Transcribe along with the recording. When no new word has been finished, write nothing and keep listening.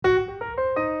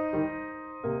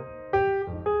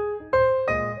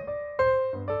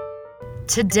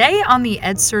Today on the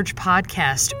EdSurge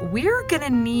podcast, we're going to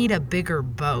need a bigger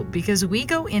boat because we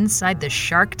go inside the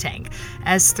Shark Tank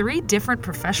as 3 different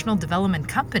professional development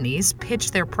companies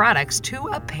pitch their products to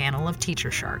a panel of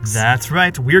teacher sharks. That's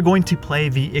right. We're going to play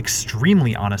the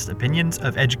extremely honest opinions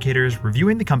of educators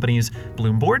reviewing the companies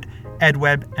Bloomboard,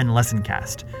 EdWeb, and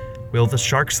LessonCast. Will the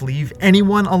sharks leave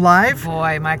anyone alive?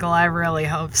 Boy, Michael, I really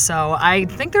hope so. I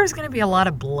think there's going to be a lot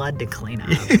of blood to clean up.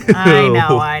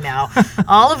 I know.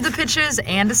 All of the pitches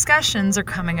and discussions are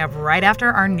coming up right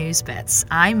after our news bits.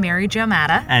 I'm Mary Jo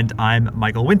Matta. And I'm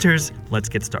Michael Winters. Let's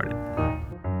get started.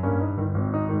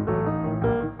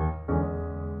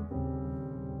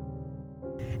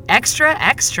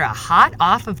 Extra, hot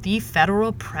off of the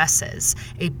federal presses.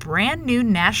 A brand new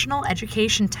National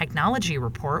Education Technology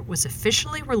Report was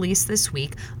officially released this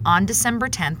week on December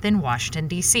 10th in Washington,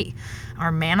 D.C.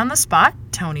 Our man on the spot,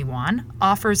 Tony Wan,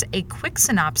 offers a quick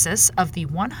synopsis of the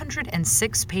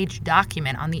 106-page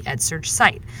document on the EdSurge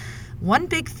site. One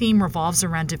big theme revolves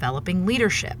around developing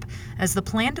leadership, as the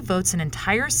plan devotes an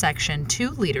entire section to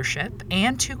leadership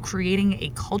and to creating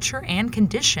a culture and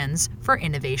conditions for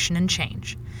innovation and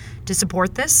change. To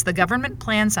support this, the government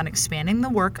plans on expanding the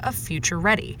work of Future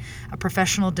Ready, a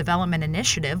professional development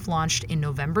initiative launched in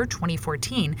November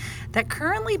 2014 that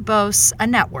currently boasts a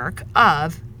network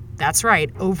of, that's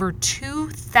right, over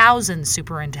 2,000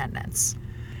 superintendents.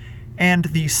 And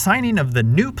the signing of the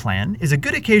new plan is a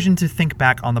good occasion to think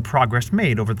back on the progress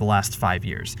made over the last 5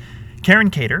 years.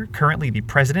 Karen Cater, currently the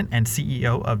president and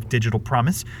CEO of Digital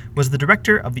Promise, was the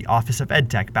director of the Office of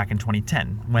EdTech back in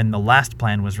 2010, when the last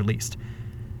plan was released.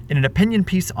 In an opinion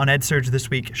piece on EdSurge this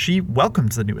week, she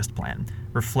welcomes the newest plan,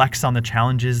 reflects on the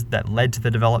challenges that led to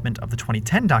the development of the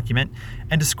 2010 document,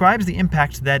 and describes the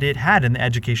impact that it had in the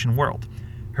education world.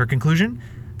 Her conclusion?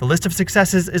 The list of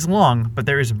successes is long, but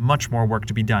there is much more work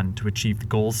to be done to achieve the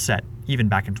goals set, even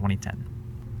back in 2010.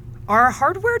 Are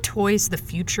hardware toys the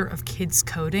future of kids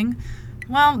coding?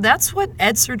 Well, that's what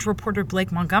EdSurge reporter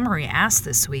Blake Montgomery asked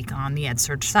this week on the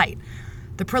EdSurge site.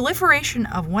 The proliferation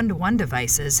of one-to-one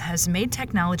devices has made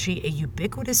technology a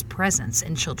ubiquitous presence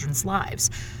in children's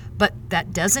lives. But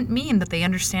that doesn't mean that they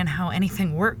understand how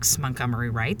anything works,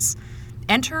 Montgomery writes.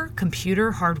 Enter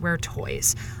computer hardware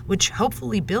toys, which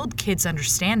hopefully build kids'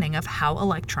 understanding of how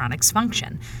electronics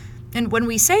function. And when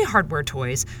we say hardware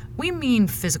toys, we mean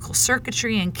physical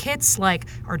circuitry and kits like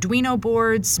Arduino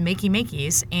boards,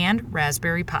 Makey-Makeys, and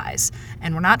Raspberry Pis.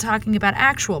 And we're not talking about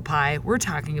actual pie, we're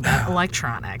talking about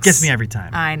electronics. Gets me every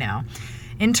time. I know.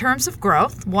 In terms of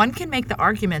growth, one can make the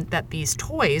argument that these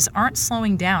toys aren't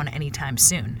slowing down anytime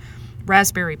soon.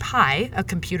 Raspberry Pi, a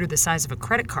computer the size of a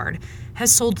credit card,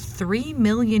 has sold 3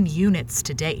 million units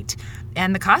to date,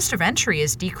 and the cost of entry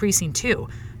is decreasing too.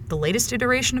 The latest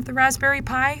iteration of the Raspberry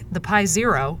Pi, the Pi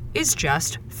Zero, is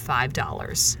just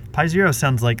 $5. Pi Zero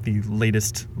sounds like the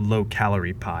latest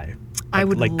low-calorie pie. I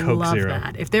would like Coke love Zero.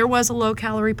 that. If there was a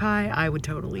low-calorie pie, I would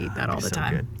totally eat that all the so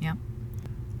time. Good. Yeah.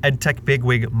 EdTech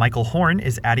bigwig Michael Horn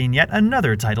is adding yet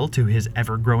another title to his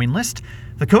ever-growing list.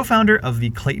 The co-founder of the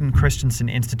Clayton Christensen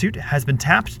Institute has been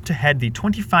tapped to head the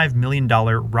 $25 million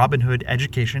Robin Hood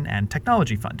Education and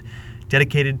Technology Fund,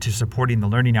 dedicated to supporting the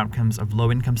learning outcomes of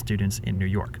low-income students in New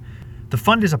York. The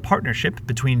fund is a partnership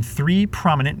between 3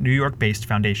 prominent New York-based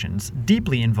foundations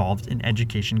deeply involved in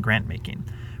education grant-making: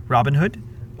 Robin Hood,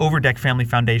 Overdeck Family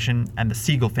Foundation, and the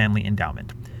Siegel Family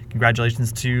Endowment.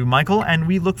 Congratulations to Michael, and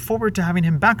we look forward to having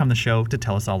him back on the show to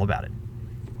tell us all about it.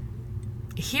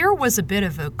 Here was a bit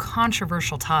of a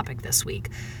controversial topic this week.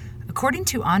 According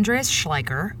to Andreas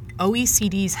Schleicher,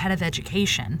 OECD's head of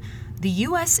education, the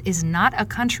U.S. is not a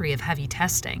country of heavy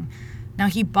testing. Now,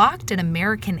 he balked at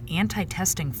American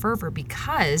anti-testing fervor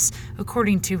because,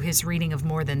 according to his reading of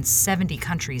more than 70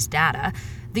 countries' data,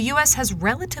 the U.S. has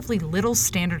relatively little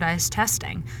standardized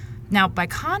testing. Now, by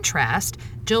contrast,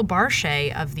 Jill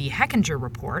Barshay of the Hechinger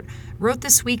Report wrote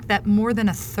this week that more than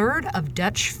a third of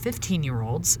Dutch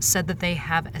 15-year-olds said that they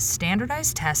have a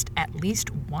standardized test at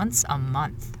least once a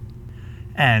month.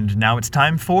 And now it's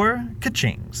time for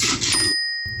Ka-Chings.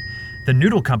 The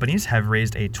Noodle companies have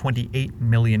raised a $28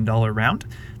 million round.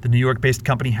 The New York-based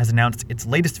company has announced its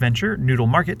latest venture, Noodle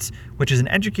Markets, which is an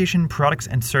education products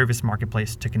and service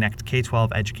marketplace to connect K-12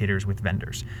 educators with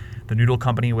vendors. The Noodle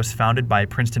company was founded by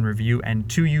Princeton Review and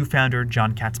 2U founder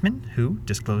John Katzman, who,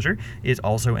 disclosure, is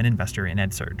also an investor in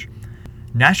EdSurge.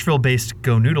 Nashville-based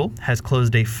Go Noodle has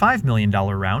closed a $5 million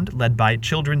round led by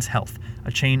Children's Health,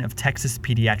 a chain of Texas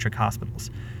pediatric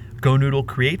hospitals. Go Noodle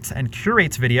creates and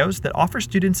curates videos that offer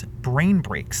students brain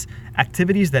breaks,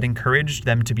 activities that encourage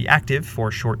them to be active for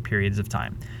short periods of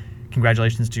time.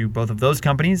 Congratulations to both of those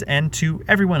companies and to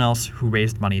everyone else who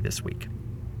raised money this week.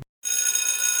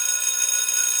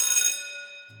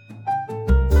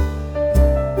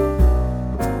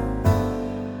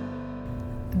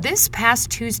 this past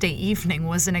Tuesday evening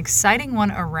was an exciting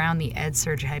one around the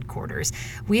EdSurge headquarters.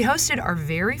 We hosted our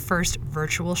very first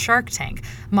virtual Shark Tank,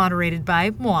 moderated by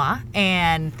moi,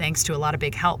 and thanks to a lot of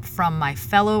big help from my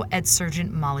fellow EdSurgent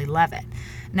Molly Levitt.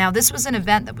 Now, this was an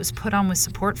event that was put on with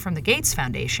support from the Gates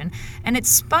Foundation, and it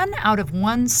spun out of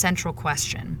one central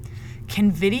question.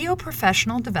 Can video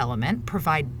professional development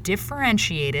provide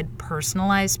differentiated,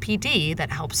 personalized PD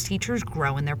that helps teachers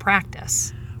grow in their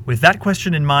practice? With that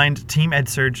question in mind, Team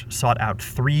EdSurge sought out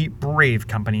 3 brave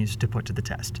companies to put to the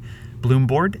test.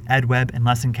 Bloomboard, EdWeb, and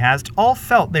LessonCast all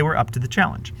felt they were up to the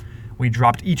challenge. We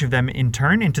dropped each of them in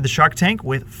turn into the Shark Tank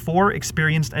with 4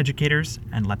 experienced educators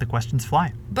and let the questions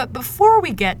fly. But before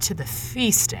we get to the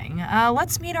feasting,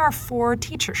 let's meet our 4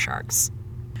 teacher sharks.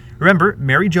 Remember,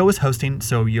 Mary Jo is hosting,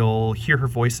 so you'll hear her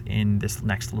voice in this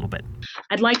next little bit.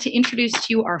 I'd like to introduce to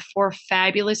you our 4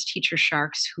 fabulous teacher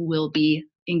sharks who will be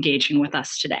engaging with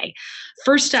us today.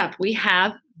 First up, we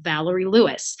have Valerie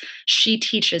Lewis. She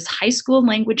teaches high school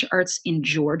language arts in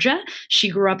Georgia.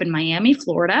 She grew up in Miami,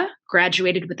 Florida,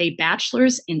 graduated with a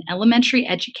bachelor's in elementary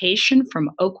education from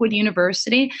Oakwood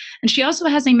University, and she also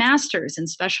has a master's in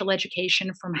special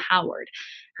education from Howard.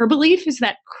 Her belief is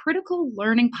that critical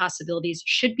learning possibilities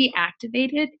should be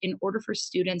activated in order for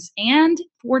students and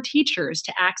for teachers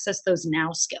to access those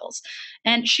now skills.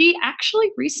 And she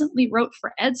actually recently wrote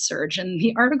for EdSurge, and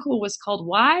the article was called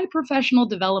Why Professional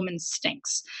Development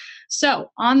Stinks. So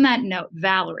on that note,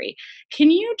 Valerie, can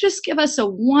you just give us a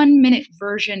 1-minute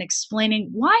version explaining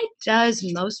why does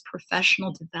most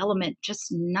professional development just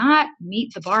not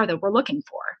meet the bar that we're looking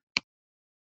for?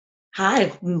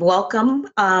 Hi, welcome,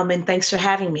 and thanks for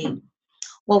having me.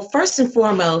 Well, first and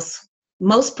foremost,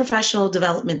 most professional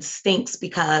development stinks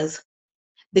because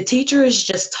the teacher is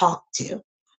just talked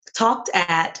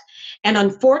at, and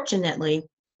unfortunately,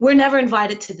 we're never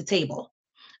invited to the table.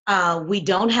 We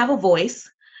don't have a voice.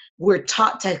 We're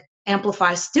taught to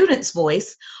amplify students'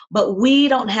 voice, but we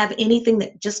don't have anything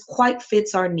that just quite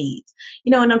fits our needs.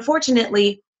 And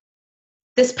unfortunately,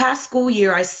 this past school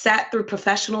year, I sat through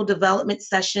professional development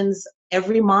sessions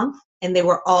every month, and they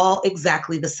were all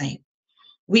exactly the same.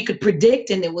 We could predict,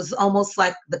 and it was almost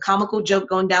like the comical joke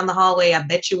going down the hallway, I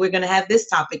bet you we're going to have this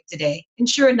topic today. And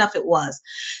sure enough, it was.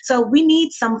 So we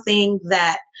need something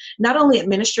that not only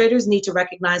administrators need to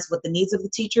recognize what the needs of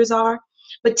the teachers are,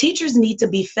 but teachers need to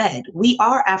be fed. We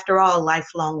are, after all,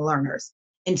 lifelong learners.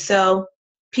 And so,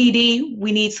 PD,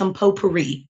 we need some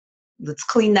potpourri. Let's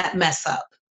clean that mess up.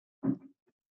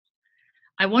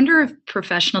 I wonder if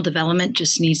professional development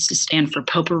just needs to stand for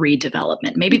potpourri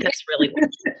development. Maybe that's really what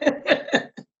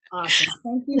Awesome.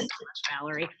 Thank you so much,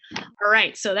 Valerie. All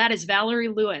right, so that is Valerie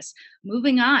Lewis.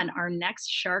 Moving on, our next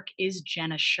shark is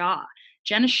Jenna Shaw.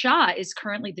 Jenna Shaw is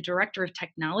currently the Director of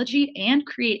Technology and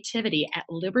Creativity at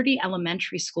Liberty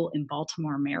Elementary School in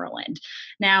Baltimore, Maryland.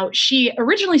 Now, she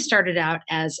originally started out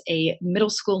as a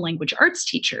middle school language arts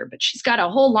teacher, but she's got a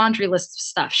whole laundry list of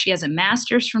stuff. She has a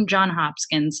master's from Johns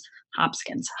Hopkins.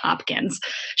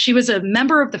 She was a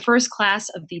member of the first class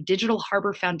of the Digital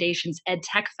Harbor Foundation's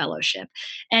EdTech Fellowship,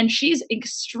 and she's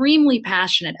extremely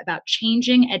passionate about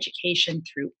changing education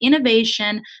through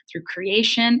innovation, through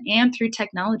creation, and through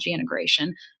technology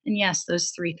integration. And yes,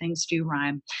 those 3 things do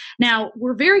rhyme. Now,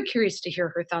 we're very curious to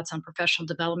hear her thoughts on professional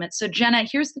development. So Jenna,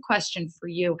 here's the question for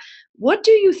you. What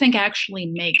do you think actually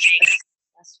makes a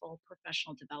successful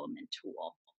professional development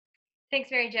tool? Thanks,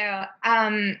 Mary Jo.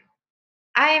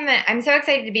 I'm so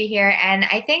excited to be here, and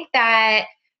I think that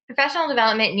professional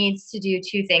development needs to do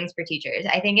 2 things for teachers.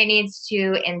 I think it needs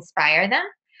to inspire them.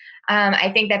 I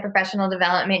think that professional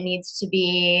development needs to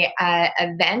be an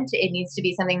event. It needs to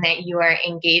be something that you are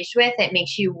engaged with. It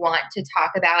makes you want to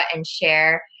talk about and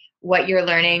share what you're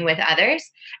learning with others.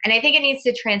 And I think it needs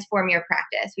to transform your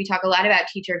practice. We talk a lot about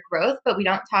teacher growth, but we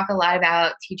don't talk a lot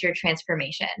about teacher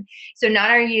transformation. So not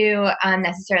are you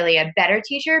necessarily a better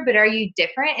teacher, but are you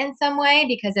different in some way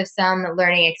because of some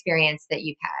learning experience that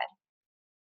you've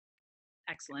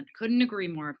had? Excellent. Couldn't agree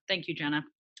more. Thank you, Jenna.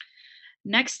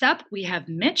 Next up, we have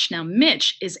Mitch. Now,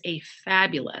 Mitch is a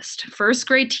fabulous first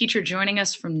grade teacher joining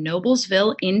us from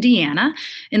Noblesville, Indiana.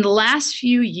 In the last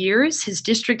few years, his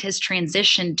district has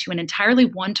transitioned to an entirely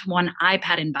one-to-one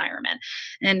iPad environment.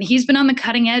 And he's been on the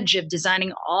cutting edge of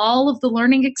designing all of the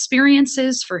learning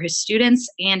experiences for his students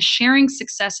and sharing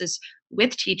successes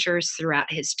with teachers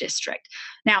throughout his district.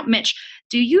 Now, Mitch,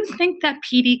 do you think that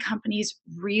PD companies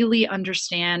really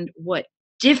understand what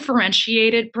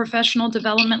differentiated professional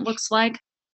development looks like?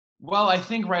 Well, I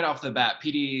think right off the bat,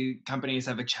 PD companies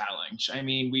have a challenge. I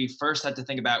mean, we first had to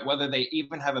think about whether they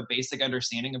even have a basic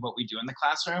understanding of what we do in the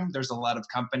classroom. There's a lot of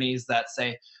companies that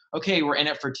say, okay, we're in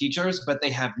it for teachers, but they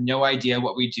have no idea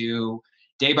what we do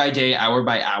day by day, hour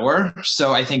by hour.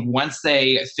 So I think once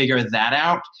they figure that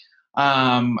out,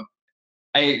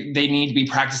 they need to be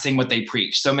practicing what they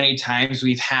preach. So many times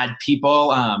we've had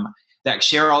people that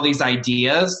share all these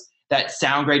ideas that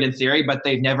sound great in theory, but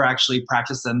they've never actually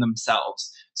practiced them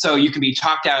themselves. So you can be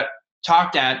talked at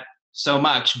so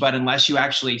much, but unless you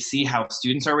actually see how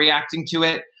students are reacting to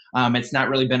it, it's not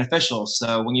really beneficial.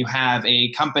 So when you have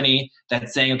a company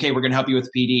that's saying, okay, we're going to help you with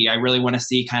PD, I really want to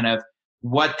see kind of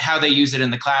how they use it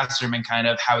in the classroom and kind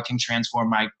of how it can transform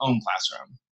my own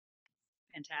classroom.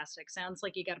 Fantastic. Sounds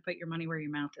like you got to put your money where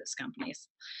your mouth is, companies.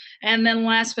 And then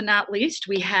last but not least,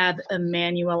 we have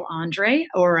Emmanuel Andre,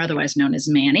 or otherwise known as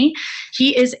Manny.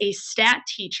 He is a stat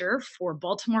teacher for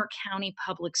Baltimore County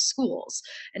Public Schools.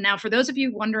 And now for those of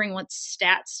you wondering what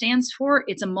STAT stands for,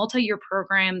 it's a multi-year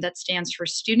program that stands for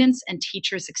Students and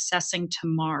Teachers Accessing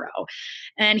Tomorrow.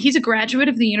 And he's a graduate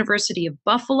of the University of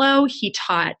Buffalo. He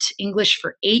taught English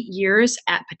for 8 years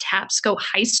at Patapsco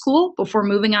High School before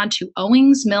moving on to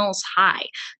Owings Mills High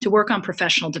to work on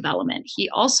professional development. He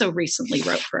also recently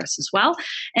wrote for us as well,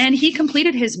 and he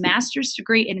completed his master's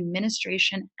degree in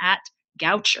administration at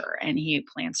Goucher, and he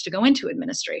plans to go into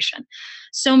administration.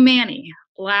 So Manny,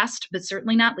 last but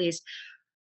certainly not least,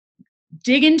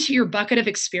 dig into your bucket of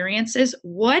experiences.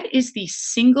 What is the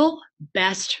single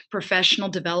best professional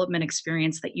development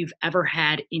experience that you've ever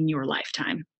had in your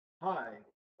lifetime? Hi.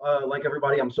 Like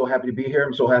everybody, I'm so happy to be here.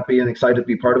 I'm so happy and excited to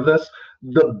be part of this.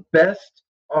 The best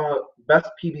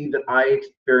PD that I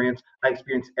experience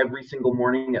every single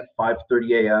morning at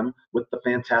 5:30 a.m. with the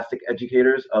fantastic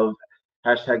educators of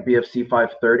 #BFC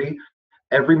 530.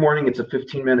 Every morning, it's a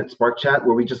 15-minute Spark Chat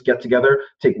where we just get together,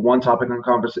 take one topic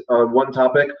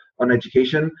on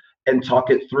education, and talk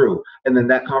it through. And then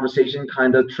that conversation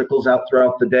kind of trickles out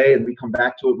throughout the day, and we come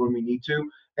back to it when we need to.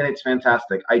 And it's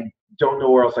fantastic. I don't know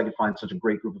where else I could find such a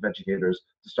great group of educators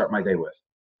to start my day with.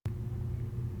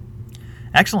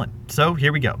 Excellent. So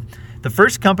here we go. The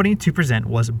first company to present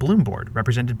was Bloomboard,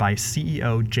 represented by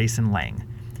CEO Jason Lang.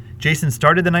 Jason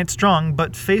started the night strong,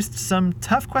 but faced some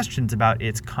tough questions about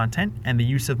its content and the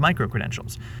use of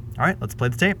micro-credentials. All right, let's play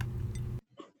the tape.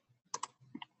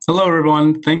 Hello,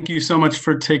 everyone. Thank you so much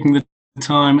for taking the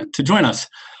time to join us.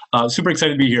 Super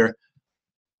excited to be here.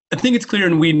 I think it's clear,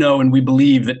 and we know and we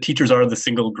believe that teachers are the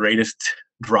single greatest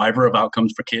driver of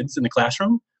outcomes for kids in the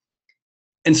classroom.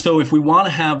 And so if we want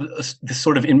to have this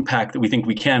sort of impact that we think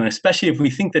we can, and especially if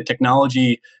we think that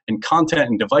technology and content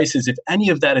and devices, if any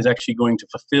of that is actually going to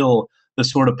fulfill the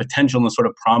sort of potential and the sort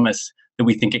of promise that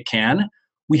we think it can,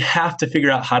 we have to figure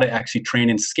out how to actually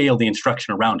train and scale the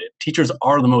instruction around it. Teachers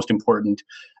are the most important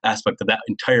aspect of that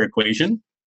entire equation.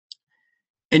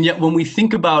 And yet when we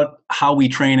think about how we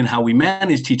train and how we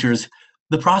manage teachers,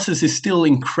 the process is still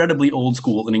incredibly old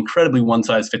school and incredibly one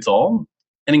size fits all,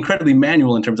 and incredibly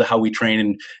manual in terms of how we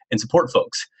train and support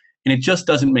folks. And it just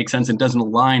doesn't make sense and doesn't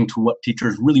align to what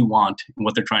teachers really want and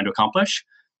what they're trying to accomplish.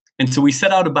 And so we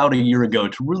set out about a year ago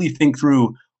to really think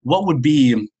through what could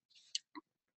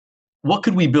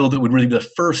we build that would really be the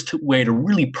first way to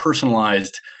really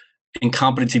personalized and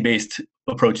competency-based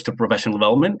approach to professional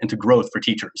development and to growth for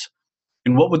teachers.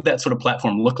 And what would that sort of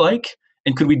platform look like?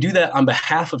 And could we do that on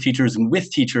behalf of teachers and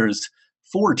with teachers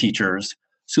for teachers,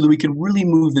 so that we could really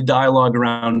move the dialogue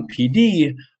around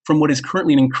PD from what is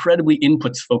currently an incredibly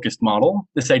inputs-focused model.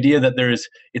 This idea that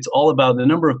it's all about the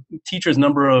number of teachers,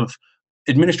 number of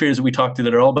administrators that we talk to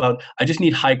that are all about, I just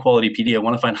need high-quality PD. I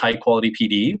want to find high-quality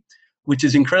PD, which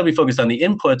is incredibly focused on the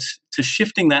inputs, to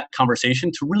shifting that conversation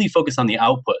to really focus on the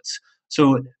outputs.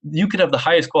 So you could have the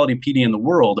highest quality PD in the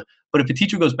world, but if a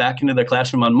teacher goes back into their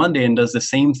classroom on Monday and does the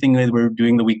same thing they were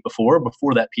doing the week before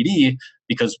that PD,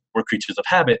 because we're creatures of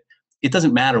habit, it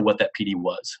doesn't matter what that PD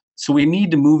was. So we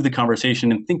need to move the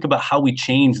conversation and think about how we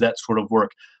change that sort of work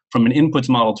from an inputs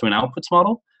model to an outputs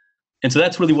model. And so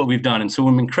that's really what we've done. And so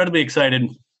I'm incredibly excited,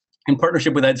 in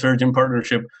partnership with EdSurge, in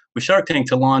partnership with Shark Tank,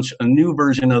 to launch a new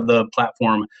version of the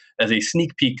platform as a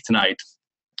sneak peek tonight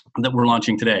that we're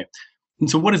launching today. And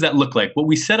so what does that look like? What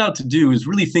we set out to do is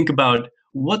really think about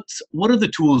what are the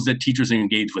tools that teachers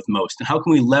engage with most, and how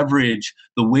can we leverage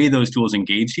the way those tools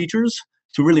engage teachers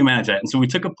to really manage that. And so we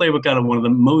took a playbook out of one of the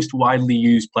most widely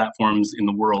used platforms in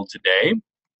the world today,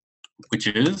 which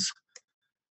is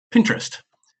Pinterest.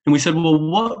 And we said,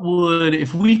 well,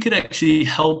 if we could actually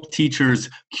help teachers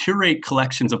curate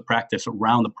collections of practice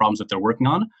around the problems that they're working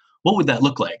on, what would that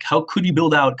look like? How could you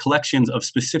build out collections of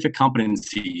specific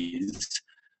competencies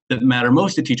that matter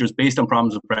most to teachers based on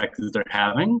problems of practice they're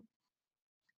having?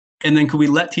 And then could we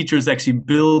let teachers actually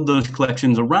build those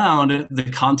collections around the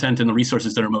content and the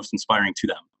resources that are most inspiring to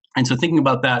them? And so thinking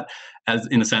about that as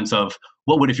in a sense of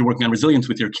what would, if you're working on resilience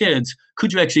with your kids,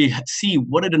 could you actually see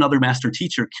what did another master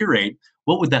teacher curate?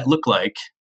 What would that look like?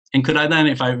 And could I then,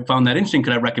 if I found that interesting,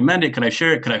 could I recommend it? Could I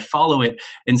share it? Could I follow it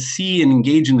and see and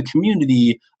engage in the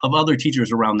community of other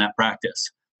teachers around that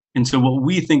practice? And so what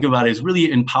we think about is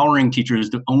really empowering teachers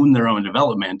to own their own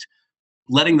development,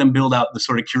 letting them build out the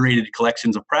sort of curated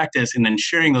collections of practice, and then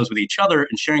sharing those with each other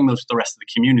and sharing those with the rest of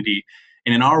the community.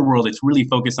 And in our world, it's really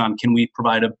focused on, can we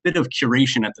provide a bit of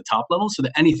curation at the top level so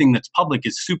that anything that's public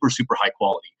is super, super high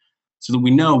quality? So that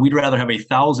we know we'd rather have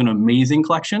 1,000 amazing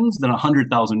collections than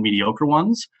 100,000 mediocre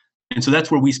ones. And so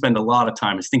that's where we spend a lot of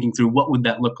time, is thinking through what would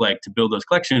that look like to build those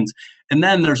collections. And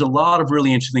then there's a lot of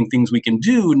really interesting things we can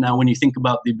do now when you think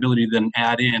about the ability to then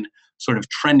add in sort of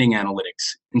trending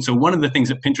analytics. And so one of the things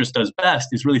that Pinterest does best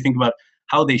is really think about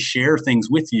how they share things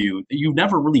with you that you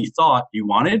never really thought you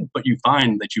wanted, but you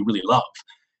find that you really love.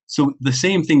 So the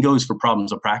same thing goes for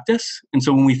problems of practice. And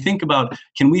so when we think about,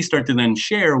 can we start to then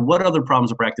share what other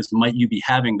problems of practice might you be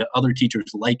having that other teachers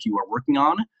like you are working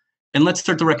on? And let's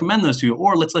start to recommend those to you,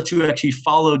 or let's let you actually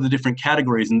follow the different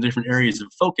categories and the different areas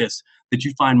of focus that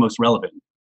you find most relevant.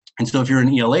 And so if you're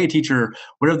an ELA teacher,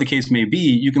 whatever the case may be,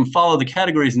 you can follow the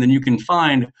categories, and then you can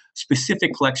find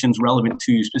specific collections relevant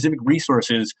to specific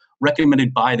resources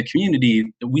recommended by the community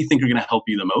that we think are going to help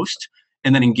you the most,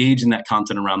 and then engage in that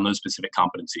content around those specific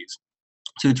competencies.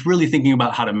 So it's really thinking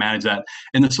about how to manage that.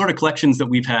 And the sort of collections that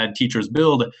we've had teachers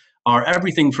build are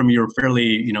everything from your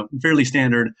fairly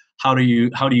standard how to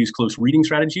use close reading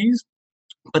strategies,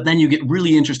 but then you get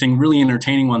really interesting, really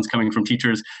entertaining ones coming from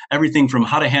teachers, everything from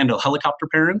how to handle helicopter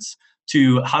parents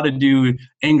to how to do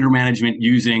anger management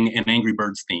using an Angry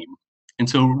Birds theme. And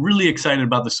so really excited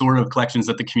about the sort of collections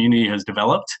that the community has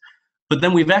developed. But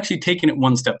then we've actually taken it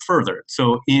one step further.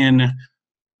 So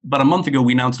about a month ago,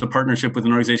 we announced a partnership with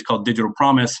an organization called Digital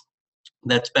Promise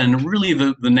that's been really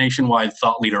the nationwide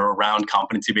thought leader around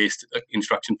competency-based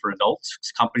instruction for adults,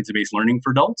 competency-based learning for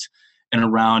adults, and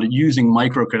around using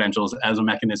micro-credentials as a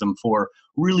mechanism for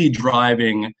really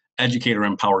driving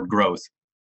educator-empowered growth.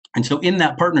 And so in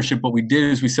that partnership, what we did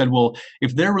is we said, well,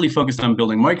 if they're really focused on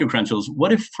building micro-credentials,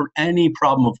 what if for any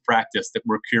problem of practice that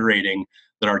we're curating,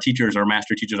 that our teachers, our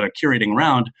master teachers are curating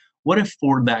around, what if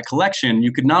for that collection,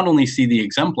 you could not only see the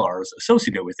exemplars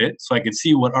associated with it, so I could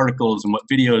see what articles and what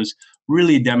videos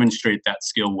really demonstrate that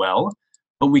skill well,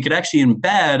 but we could actually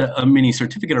embed a mini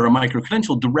certificate or a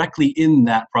micro-credential directly in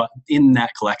that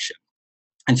collection.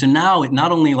 And so now it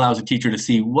not only allows a teacher to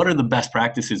see what are the best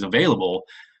practices available,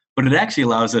 but it actually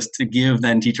allows us to give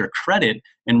then teacher credit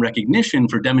and recognition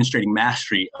for demonstrating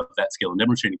mastery of that skill and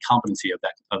demonstrating competency of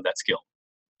that skill.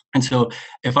 And so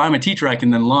if I'm a teacher, I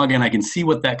can then log in, I can see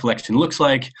what that collection looks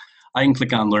like. I can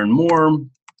click on Learn More.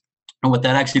 And what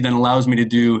that actually then allows me to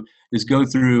do is go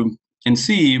through and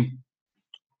see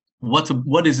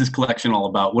what is this collection all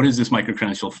about? What is this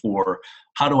micro-credential for?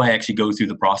 How do I actually go through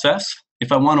the process?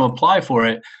 If I want to apply for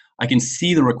it, I can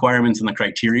see the requirements and the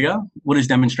criteria. What does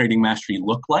demonstrating mastery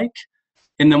look like?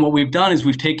 And then what we've done is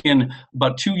we've taken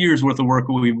about 2 years worth of work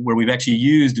where we've actually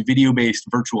used video-based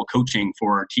virtual coaching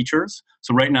for our teachers.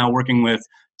 So right now, working with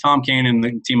Tom Kane and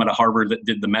the team out of Harvard that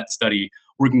did the MET study,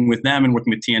 working with them and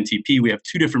working with TNTP, we have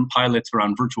 2 different pilots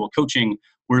around virtual coaching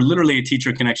where literally a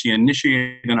teacher can actually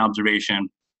initiate an observation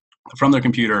from their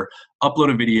computer,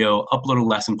 upload a video, upload a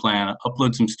lesson plan,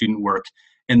 upload some student work,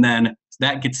 and then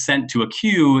that gets sent to a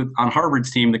queue on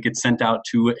Harvard's team that gets sent out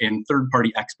to a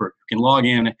third-party expert who can log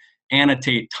in,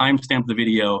 annotate, timestamp the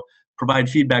video, provide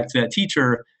feedback to that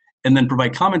teacher, and then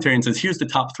provide commentary and says, here's the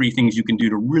top 3 things you can do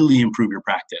to really improve your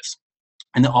practice.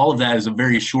 And all of that is a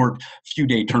very short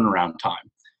few-day turnaround time.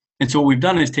 And so what we've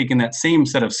done is taken that same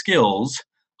set of skills,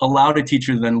 allowed a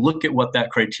teacher to then look at what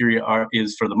that criteria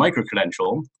is for the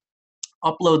micro-credential,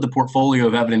 upload the portfolio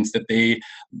of evidence that they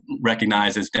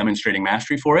recognize as demonstrating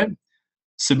mastery for it,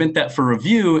 submit that for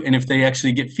review, and if they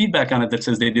actually get feedback on it that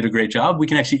says they did a great job, we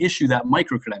can actually issue that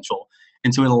micro-credential.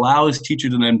 And so it allows teachers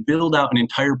to then build out an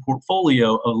entire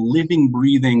portfolio of living,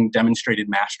 breathing, demonstrated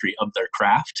mastery of their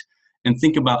craft, and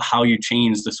think about how you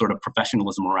change the sort of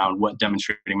professionalism around what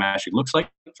demonstrating mastery looks like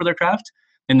for their craft.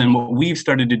 And then what we've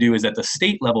started to do is at the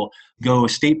state level, go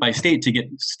state by state to get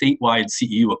statewide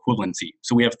CEU equivalency.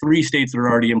 So we have 3 states that are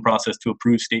already in process to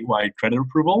approve statewide credit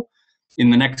approval. In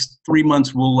the next 3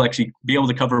 months, we'll actually be able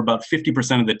to cover about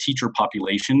 50% of the teacher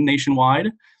population nationwide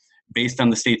based on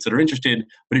the states that are interested.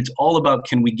 But it's all about,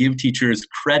 can we give teachers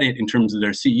credit in terms of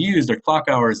their CEUs, their clock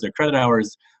hours, their credit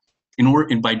hours,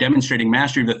 by demonstrating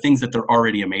mastery of the things that they're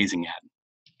already amazing at.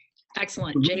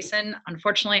 Excellent. Jason,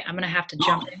 unfortunately, I'm going to have to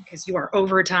jump in because you are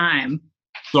over time.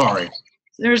 Sorry.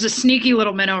 There's a sneaky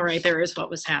little minnow right there is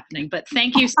what was happening. But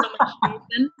thank you so much,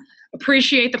 Jason.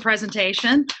 Appreciate the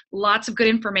presentation. Lots of good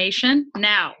information.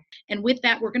 Now, and with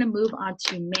that, we're going to move on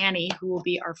to Manny, who will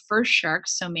be our first shark.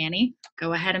 So Manny,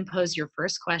 go ahead and pose your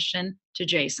first question to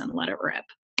Jason. Let it rip.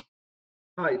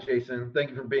 Hi, Jason.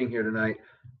 Thank you for being here tonight.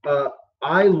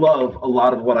 I love a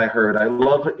lot of what I heard. I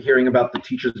love hearing about the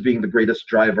teachers being the greatest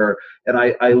driver, and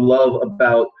I love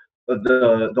about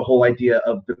the whole idea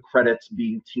of the credits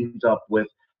being teamed up with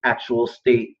actual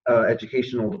state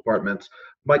educational departments.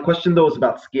 My question, though, is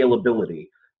about scalability.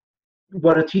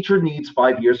 What a teacher needs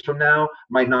 5 years from now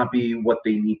might not be what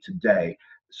they need today.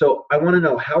 So I want to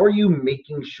know, how are you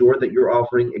making sure that you're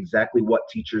offering exactly what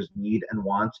teachers need and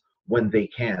want when they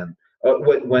can,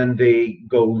 when they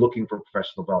go looking for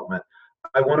professional development?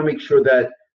 I want to make sure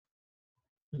that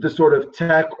the sort of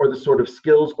tech or the sort of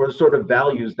skills or the sort of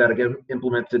values that get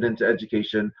implemented into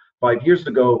education 5 years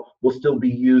ago will still be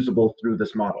usable through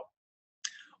this model.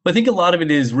 Well, I think a lot of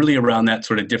it is really around that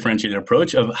sort of differentiated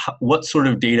approach of what sort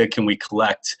of data can we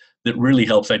collect that really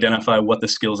helps identify what the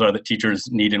skills are that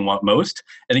teachers need and want most.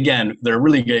 And again, they're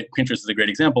really great. Pinterest is a great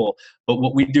example, but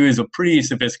what we do is a pretty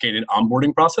sophisticated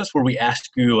onboarding process where we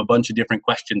ask you a bunch of different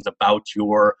questions about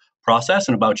your process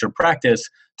and about your practice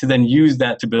to then use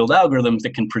that to build algorithms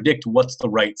that can predict what's the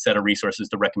right set of resources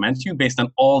to recommend to you based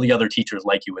on all the other teachers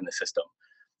like you in the system.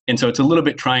 And so it's a little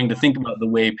bit trying to think about the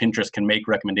way Pinterest can make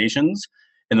recommendations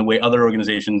and the way other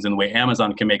organizations and the way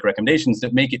Amazon can make recommendations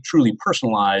that make it truly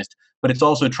personalized, but it's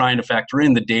also trying to factor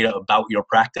in the data about your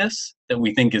practice that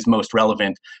we think is most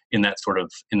relevant in that sort of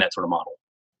model.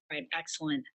 Right,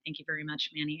 excellent. Thank you very much,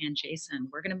 Manny and Jason.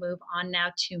 We're going to move on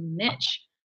now to Mitch.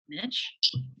 Mitch,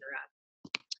 you're up.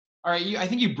 All right, I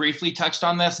think you briefly touched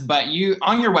on this, but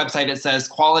on your website it says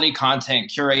quality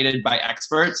content curated by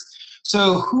experts.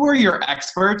 So who are your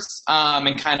experts,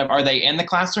 and kind of are they in the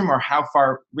classroom, or how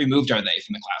far removed are they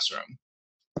from the classroom?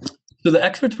 So the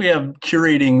experts we have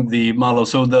curating the model,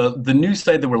 so the new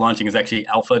site that we're launching is actually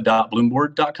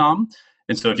alpha.bloomboard.com.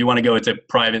 And so if you want to go, it's a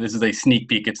private, this is a sneak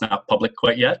peek, it's not public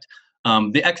quite yet.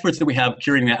 The experts that we have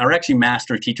curating that are actually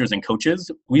master teachers and coaches.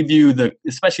 We view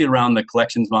especially around the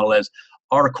collections model, as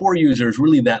our core user is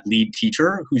really that lead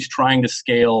teacher who's trying to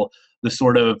scale the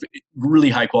sort of really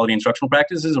high quality instructional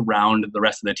practices around the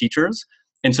rest of the teachers.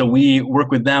 And so we work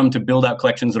with them to build out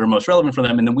collections that are most relevant for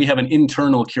them. And then we have an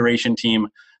internal curation team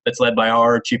that's led by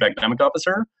our chief academic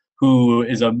officer, who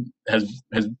is about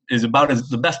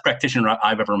the best practitioner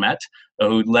I've ever met,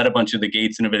 who led a bunch of the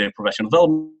Gates Innovative Professional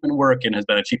Development work and has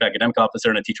been a chief academic officer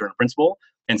and a teacher and a principal.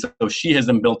 And so she has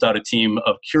then built out a team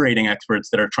of curating experts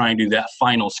that are trying to do that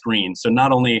final screen. So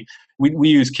not only, we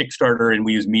use Kickstarter and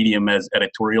we use Medium as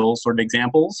editorial sort of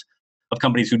examples of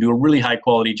companies who do a really high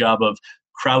quality job of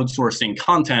crowdsourcing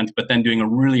content, but then doing a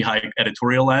really high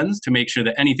editorial lens to make sure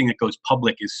that anything that goes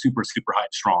public is super, super high,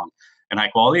 strong and high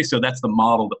quality. So that's the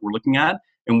model that we're looking at.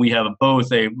 And we have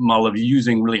both a model of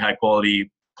using really high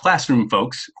quality classroom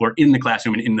folks who are in the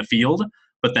classroom and in the field,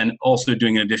 but then also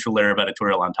doing an additional layer of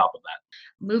editorial on top of that.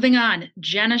 Moving on,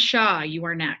 Jenna Shaw, you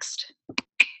are next.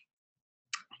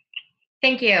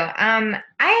 Thank you.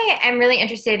 I am really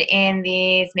interested in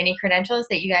these mini credentials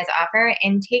that you guys offer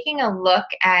and taking a look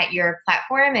at your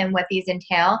platform and what these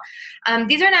entail.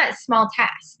 These are not small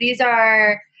tasks. These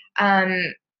are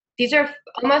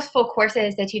almost full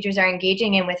courses that teachers are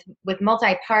engaging in with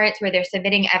multi-parts where they're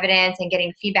submitting evidence and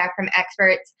getting feedback from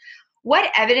experts.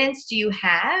 What evidence do you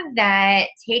have that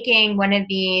taking one of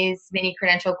these mini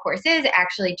credential courses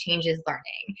actually changes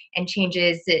learning and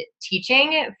changes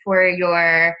teaching for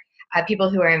your people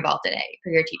who are involved in it,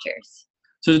 for your teachers?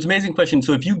 So it's an amazing question.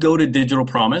 So if you go to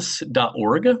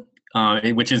digitalpromise.org,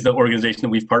 which is the organization that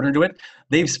we've partnered with,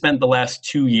 they've spent the last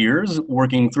 2 years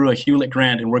working through a Hewlett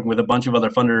grant and working with a bunch of other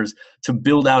funders to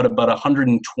build out about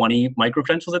 120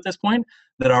 micro-credentials at this point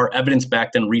that are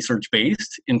evidence-backed and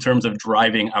research-based in terms of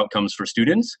driving outcomes for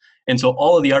students. And so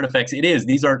all of the artifacts,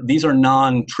 these are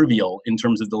non-trivial in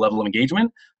terms of the level of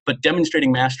engagement, but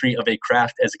demonstrating mastery of a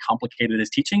craft as complicated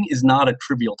as teaching is not a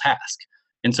trivial task.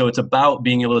 And so it's about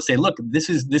being able to say, look, this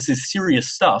is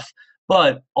serious stuff,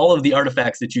 but all of the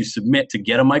artifacts that you submit to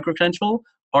get a micro-credential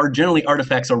are generally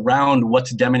artifacts around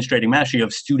what's demonstrating mastery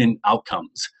of student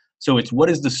outcomes. So it's what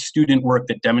is the student work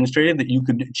that demonstrated that you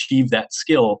could achieve that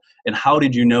skill, and how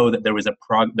did you know that there was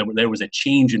a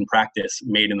change in practice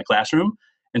made in the classroom?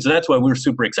 And so that's why we're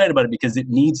super excited about it, because it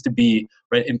needs to be,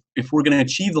 right, if we're going to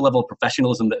achieve the level of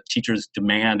professionalism that teachers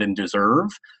demand and deserve,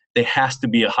 there has to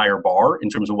be a higher bar in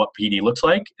terms of what PD looks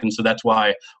like. And so that's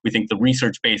why we think the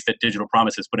research base that Digital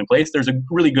Promise has put in place, there's a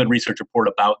really good research report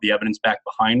about the evidence back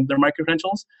behind their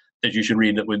micro-credentials that you should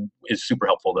read that is super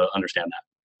helpful to understand that.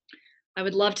 I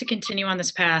would love to continue on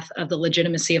this path of the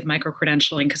legitimacy of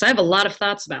micro-credentialing because I have a lot of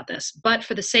thoughts about this. But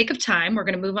for the sake of time, we're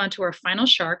going to move on to our final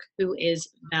shark, who is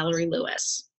Valerie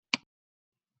Lewis.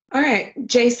 All right,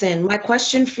 Jason, my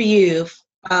question for you,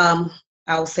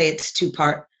 I'll say it's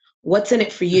two-part. What's in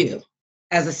it for you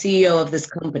as a CEO of this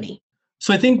company?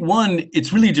 So I think one,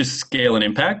 it's really just scale and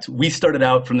impact. We started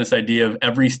out from this idea of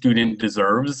every student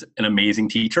deserves an amazing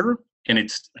teacher, and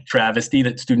it's a travesty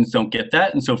that students don't get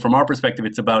that. And so from our perspective,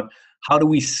 it's about how do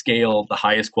we scale the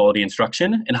highest quality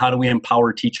instruction, and how do we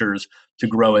empower teachers to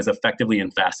grow as effectively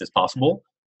and fast as possible?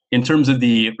 In terms of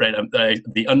the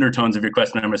undertones of your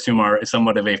question, I'm assuming are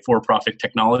somewhat of a for-profit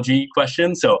technology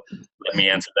question. So let me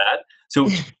answer that. So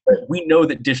we know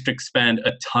that districts spend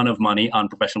a ton of money on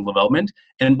professional development,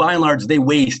 and by and large, they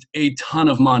waste a ton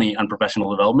of money on professional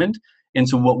development. And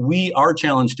so our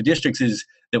challenge to districts is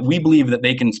that we believe that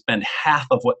they can spend half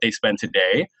of what they spend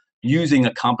today using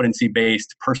a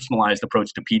competency-based, personalized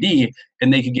approach to PD,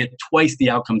 and they could get twice the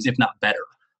outcomes, if not better,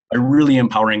 by really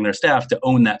empowering their staff to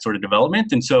own that sort of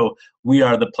development. And so we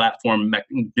are the platform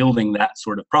building that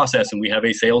sort of process, and we have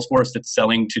a sales force that's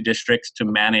selling to districts to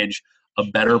manage a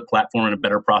better platform and a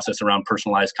better process around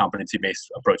personalized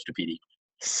competency-based approach to PD.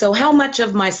 So how much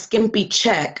of my skimpy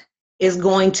check is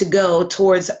going to go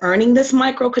towards earning this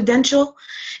micro-credential?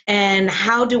 And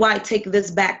how do I take this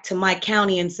back to my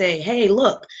county and say, hey,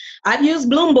 look, I've used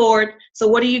Bloomboard, so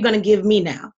what are you going to give me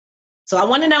now? So I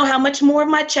want to know how much more of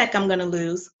my check I'm going to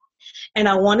lose. And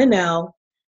I want to know,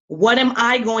 what am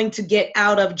I going to get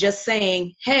out of just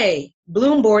saying, hey,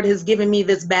 Bloomboard has given me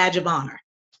this badge of honor?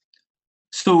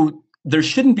 So there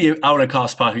shouldn't be an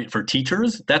out-of-cost pocket for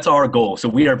teachers. That's our goal. So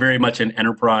we are very much an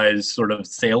enterprise sort of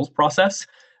sales process,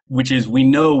 which is we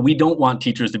know we don't want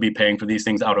teachers to be paying for these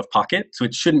things out of pocket. So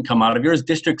it shouldn't come out of yours.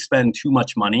 Districts spend too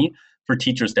much money for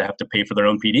teachers to have to pay for their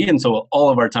own PD. And so all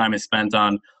of our time is spent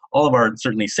on, all of our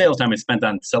certainly sales time is spent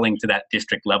on selling to that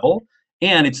district level.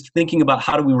 And it's thinking about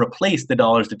how do we replace the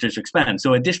dollars that districts spend.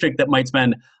 So a district that might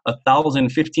spend $1,000,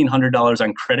 $1,500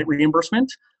 on credit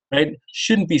reimbursement, right,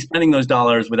 shouldn't be spending those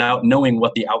dollars without knowing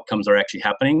what the outcomes are actually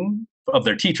happening of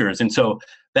their teachers. And so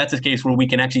that's a case where we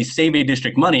can actually save a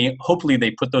district money. Hopefully they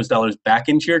put those dollars back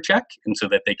into your check, and so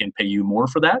that they can pay you more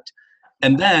for that.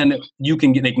 And then they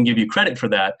can give you credit for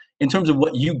that. In terms of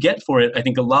what you get for it, I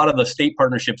think a lot of the state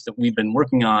partnerships that we've been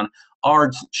working on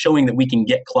are showing that we can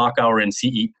get clock hour and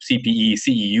CPE,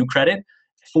 CEU credit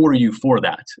for you for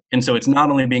that. And so it's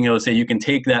not only being able to say you can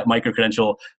take that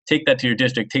micro-credential, take that to your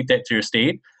district, take that to your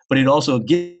state, but it also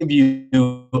give you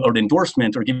an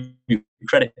endorsement or give you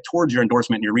credit towards your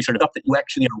endorsement and your research stuff that you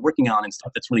actually are working on and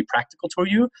stuff that's really practical for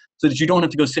you, so that you don't have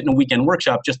to go sit in a weekend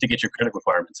workshop just to get your credit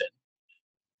requirements in.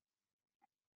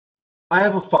 I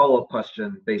have a follow-up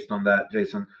question based on that,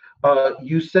 Jason.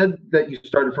 You said that you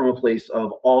started from a place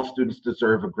of all students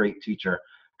deserve a great teacher.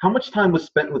 How much time was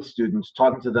spent with students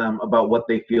talking to them about what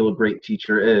they feel a great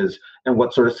teacher is and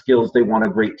what sort of skills they want a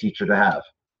great teacher to have?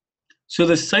 So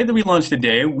the site that we launched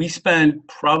today, we spent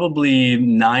probably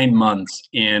 9 months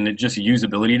in just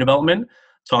usability development,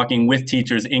 talking with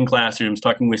teachers in classrooms,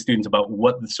 talking with students about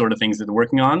what the sort of things that they're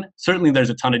working on. Certainly there's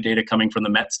a ton of data coming from the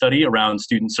MET study around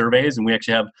student surveys, and we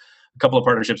actually have a couple of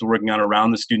partnerships we're working on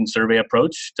around the student survey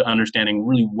approach to understanding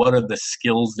really what are the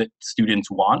skills that students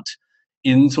want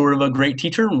in sort of a great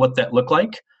teacher and what that look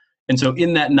like. And so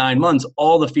in that 9 months,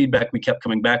 all the feedback we kept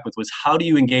coming back with was, how do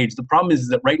you engage? The problem is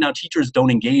that right now teachers don't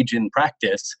engage in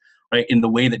practice, right, in the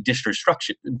way that districts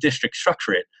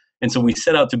structure it. And so we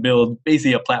set out to build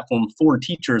basically a platform for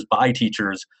teachers by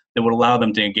teachers that would allow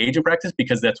them to engage in practice,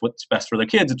 because that's what's best for their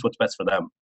kids. It's what's best for them.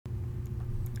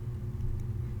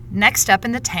 Next up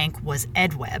in the tank was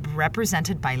EdWeb,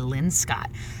 represented by Lynn Scott.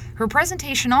 Her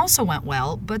presentation also went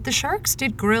well, but the Sharks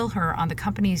did grill her on the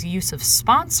company's use of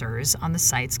sponsors on the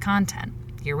site's content.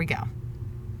 Here we go.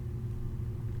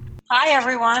 Hi,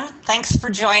 everyone. Thanks for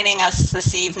joining us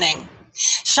this evening.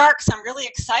 Sharks, I'm really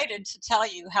excited to tell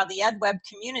you how the EdWeb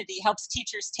community helps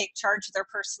teachers take charge of their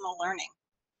personal learning.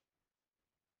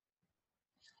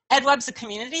 EdWeb's a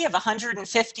community of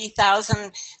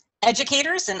 150,000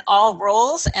 educators in all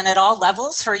roles and at all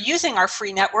levels who are using our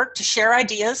free network to share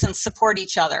ideas and support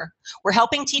each other. We're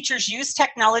helping teachers use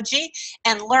technology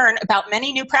and learn about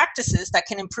many new practices that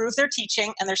can improve their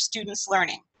teaching and their students'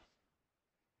 learning.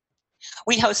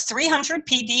 We host 300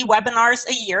 PD webinars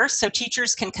a year so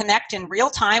teachers can connect in real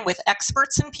time with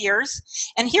experts and peers.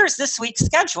 And here's this week's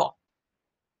schedule.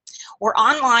 We're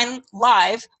online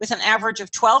live with an average of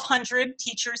 1,200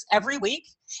 teachers every week,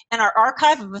 and our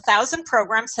archive of 1,000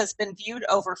 programs has been viewed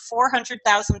over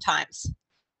 400,000 times.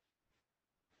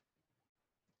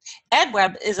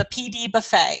 EdWeb is a PD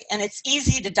buffet, and it's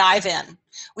easy to dive in.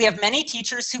 We have many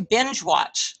teachers who binge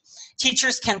watch.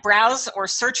 Teachers can browse or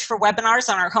search for webinars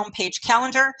on our homepage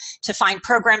calendar to find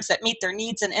programs that meet their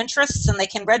needs and interests, and they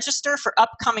can register for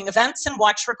upcoming events and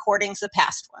watch recordings of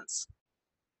past ones.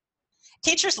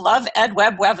 Teachers love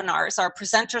EdWeb webinars. Our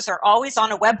presenters are always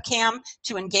on a webcam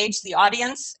to engage the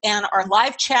audience, and our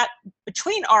live chat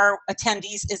between our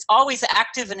attendees is always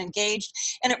active and engaged,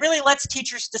 and it really lets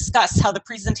teachers discuss how the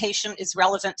presentation is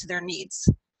relevant to their needs.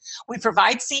 We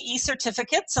provide CE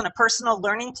certificates and a personal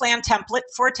learning plan template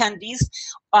for attendees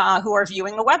who are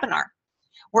viewing a webinar.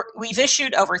 We've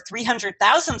issued over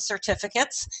 300,000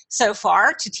 certificates so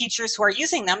far to teachers who are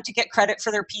using them to get credit for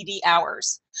their PD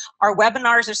hours. Our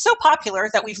webinars are so popular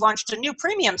that we've launched a new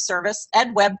premium service,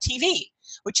 EdWeb TV,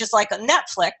 which is like a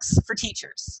Netflix for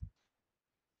teachers.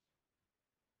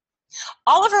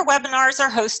 All of our webinars are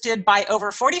hosted by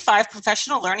over 45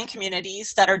 professional learning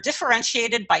communities that are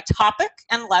differentiated by topic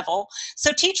and level,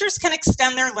 so teachers can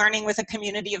extend their learning with a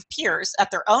community of peers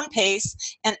at their own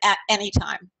pace and at any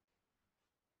time.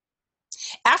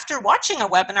 After watching a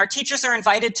webinar, teachers are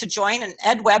invited to join an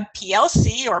EdWeb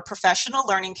PLC or professional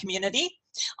learning community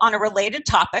on a related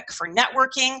topic for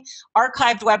networking,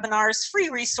 archived webinars, free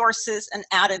resources, and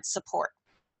added support.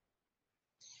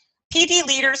 PD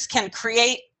leaders can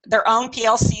create their own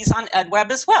PLCs on EdWeb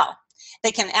as well.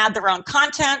 They can add their own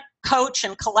content, coach,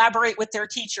 and collaborate with their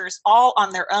teachers all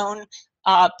on their own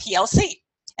PLC.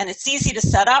 And it's easy to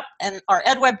set up, and our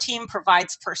EdWeb team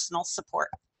provides personal support.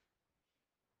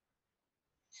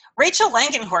 Rachel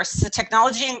Langenhorst is a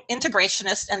technology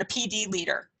integrationist and a PD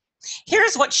leader.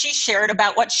 Here's what she shared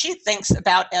about what she thinks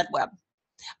about EdWeb.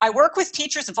 I work with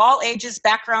teachers of all ages,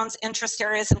 backgrounds, interest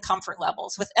areas, and comfort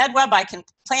levels. With EdWeb, I can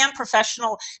plan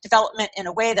professional development in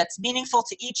a way that's meaningful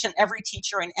to each and every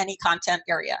teacher in any content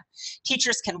area.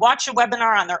 Teachers can watch a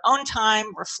webinar on their own time,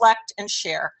 reflect, and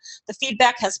share. The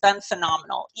feedback has been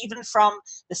phenomenal, even from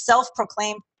the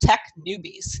self-proclaimed tech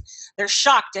newbies. They're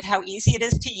shocked at how easy it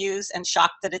is to use and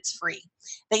shocked that it's free.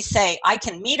 They say, I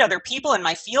can meet other people in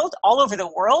my field all over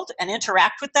the world and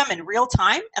interact with them in real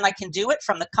time, and I can do it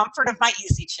from the comfort of my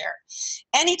easy chair.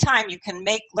 Anytime you can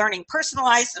make learning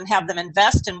personalized and have them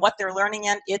invest in what they're learning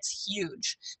in, it's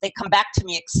huge. They come back to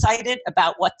me excited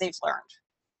about what they've learned.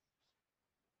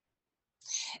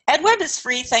 EdWeb is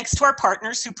free thanks to our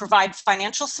partners who provide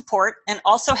financial support and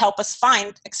also help us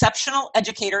find exceptional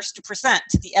educators to present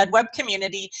to the EdWeb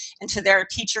community and to their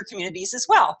teacher communities as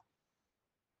well.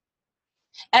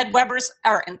 EdWebbers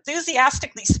are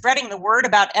enthusiastically spreading the word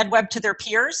about EdWeb to their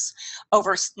peers.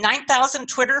 Over 9,000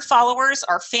 Twitter followers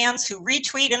are fans who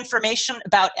retweet information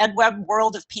about EdWeb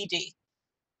World of PD.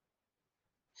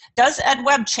 Does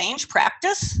EdWeb change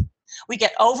practice? We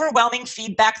get overwhelming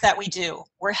feedback that we do.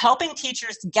 We're helping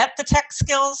teachers get the tech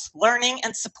skills, learning,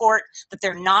 and support that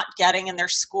they're not getting in their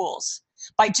schools.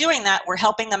 By doing that, we're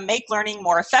helping them make learning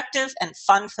more effective and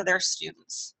fun for their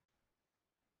students.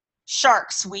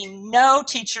 Sharks, we know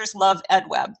teachers love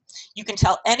EdWeb. You can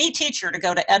tell any teacher to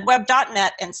go to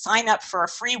edweb.net and sign up for a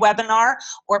free webinar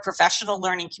or professional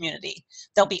learning community.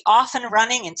 They'll be off and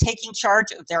running and taking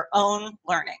charge of their own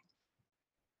learning.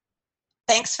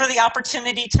 Thanks for the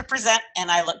opportunity to present,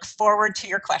 and I look forward to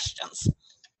your questions.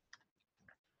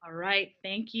 All right,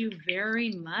 thank you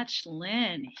very much,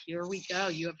 Lynn. Here we go.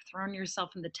 You have thrown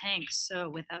yourself in the tank. So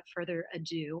without further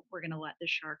ado, we're gonna let the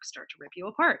shark start to rip you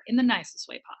apart in the nicest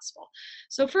way possible.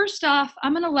 So first off,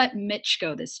 I'm gonna let Mitch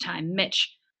go this time.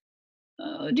 Mitch,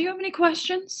 do you have any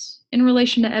questions in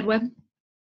relation to EdWeb?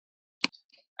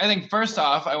 I think first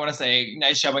off, I want to say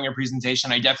nice job on your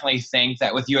presentation. I definitely think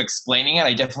that with you explaining it,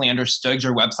 I definitely understood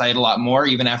your website a lot more,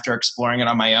 even after exploring it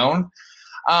on my own.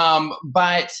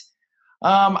 I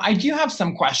do have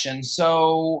some questions.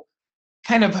 So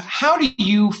kind of how do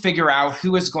you figure out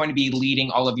who is going to be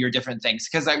leading all of your different things?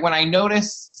 Because when I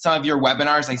notice some of your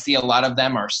webinars, I see a lot of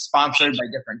them are sponsored by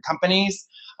different companies.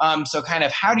 So kind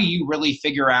of how do you really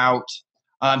figure out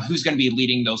who's going to be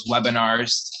leading those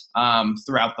webinars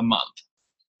throughout the month?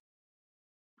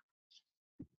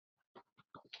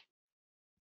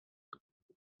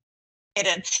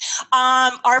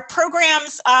 Our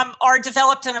programs are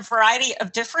developed in a variety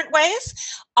of different ways.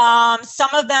 Some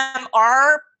of them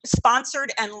are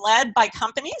sponsored and led by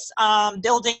companies.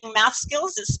 Building Math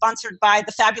Skills is sponsored by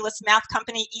the fabulous math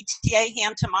company ETA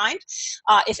Hand to Mind.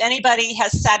 If anybody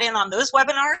has sat in on those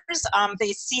webinars,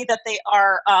 they see that they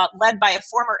are led by a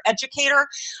former educator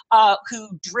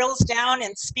who drills down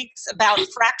and speaks about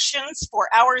fractions for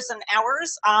hours and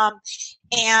hours.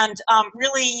 And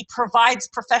really provides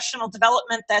professional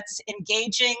development that's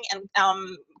engaging and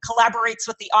collaborates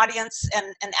with the audience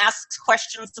and asks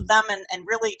questions of them and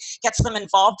really gets them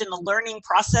involved in the learning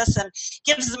process and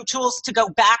gives them tools to go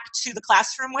back to the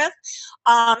classroom with.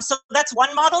 So that's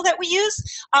one model that we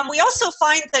use. We also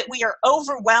find that we are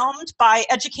overwhelmed by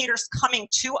educators coming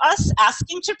to us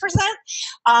asking to present.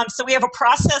 So we have a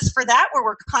process for that where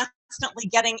we're constantly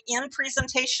getting in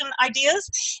presentation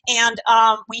ideas, and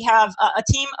we have a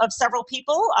team of several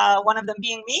people, one of them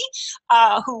being me,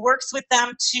 who works with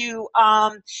them to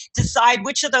decide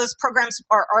which of those programs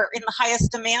are in the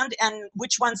highest demand and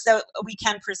which ones that we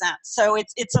can present. So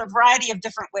it's a variety of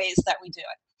different ways that we do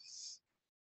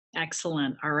it.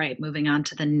 Excellent. All right, moving on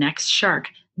to the next shark.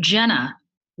 Jenna,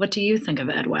 what do you think of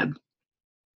EdWeb?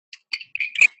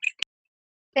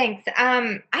 Thanks.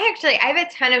 I have a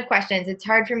ton of questions. It's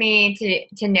hard for me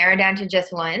to narrow down to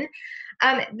just one.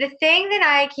 The thing that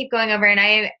I keep going over, and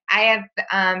I have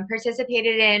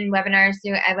participated in webinars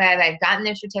through EdWeb, I've gotten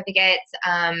their certificates,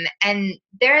 and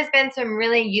there has been some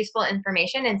really useful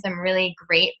information and some really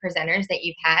great presenters that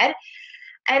you've had.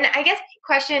 And I guess the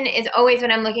question is always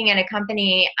when I'm looking at a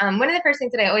company, one of the first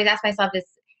things that I always ask myself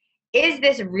is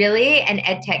this really an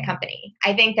ed tech company?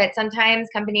 I think that sometimes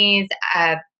companies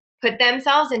put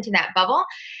themselves into that bubble.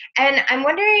 And I'm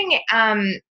wondering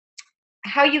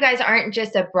how you guys aren't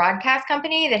just a broadcast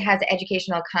company that has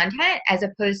educational content as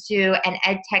opposed to an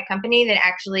ed tech company that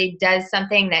actually does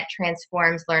something that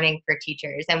transforms learning for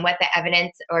teachers, and what the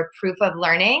evidence or proof of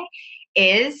learning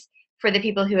is for the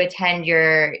people who attend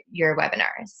your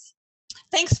webinars.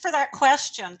 Thanks for that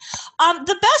question.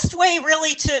 The best way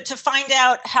really to find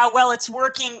out how well it's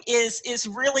working is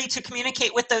really to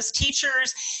communicate with those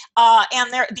teachers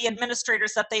and the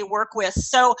administrators that they work with.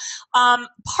 So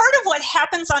part of what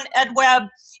happens on EdWeb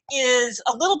is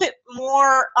a little bit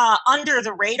more under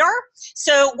the radar.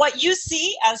 So what you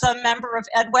see as a member of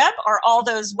EdWeb are all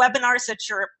those webinars that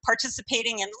you're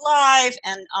participating in live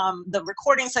and the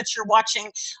recordings that you're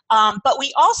watching. But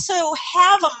we also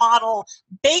have a model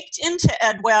baked into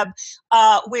EdWeb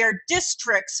where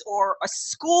districts or a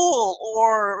school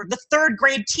or the third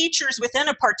grade teachers within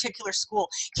a particular school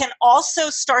can also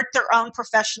start their own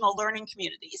professional learning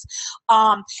communities.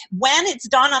 When it's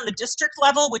done on the district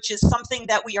level, which is something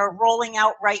that we are rolling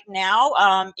out right now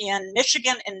in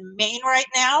Michigan and Maine right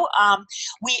now,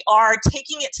 we are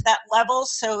taking it to that level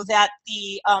so that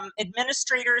the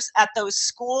administrators at those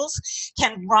schools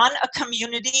can run a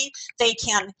community. They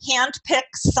can handpick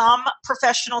some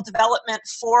professional development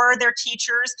for their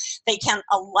teachers. They can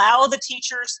allow the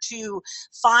teachers to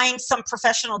find some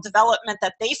professional development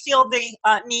that they feel they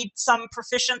need some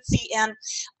proficiency in,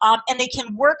 and they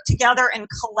can work together and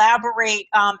collaborate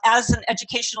as an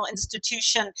educational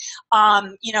institution,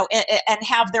 and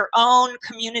have their own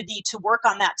community to work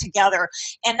on that together.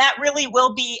 And that really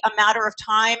will be a matter of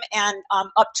time and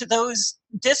up to those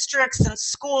districts and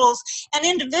schools and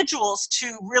individuals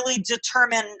to really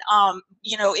determine,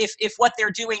 if what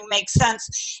they're doing makes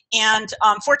sense. And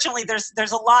fortunately,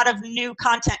 there's a lot of new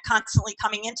content constantly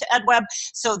coming into EdWeb,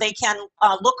 so they can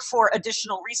look for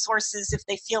additional resources if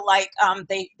they feel like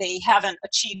they haven't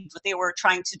achieved what they were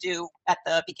trying to do at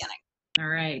the beginning. All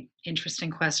right,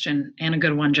 interesting question and a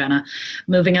good one, Jenna.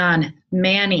 Moving on,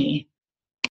 Manny.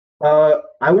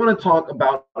 I want to talk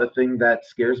about a thing that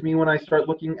scares me when I start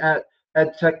looking at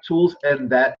ed tech tools, and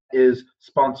that is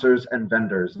sponsors and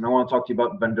vendors. And I want to talk to you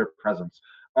about vendor presence.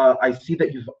 I see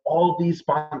that you've all these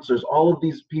sponsors, all of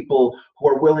these people who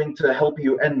are willing to help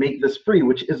you and make this free,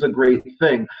 which is a great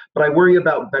thing. But I worry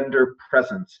about vendor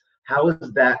presence. How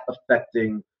is that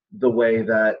affecting the way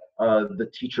that the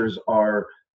teachers are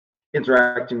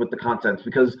interacting with the content?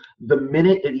 Because the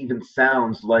minute it even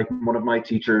sounds like one of my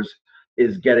teachers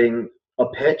is getting a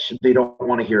pitch, they don't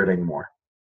want to hear it anymore.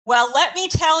 Well, let me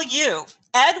tell you,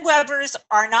 EdWebbers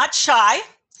are not shy.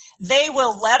 They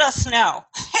will let us know.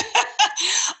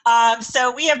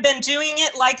 So we have been doing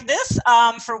it like this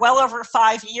for well over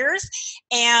 5 years,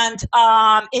 and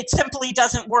it simply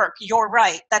doesn't work. You're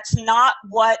right. That's not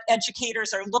what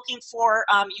educators are looking for.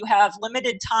 You have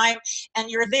limited time, and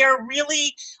you're there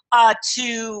really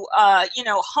to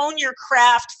hone your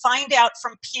craft, find out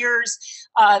from peers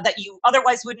that you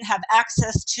otherwise wouldn't have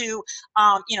access to,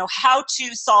 how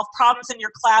to solve problems in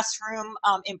your classroom,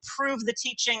 improve the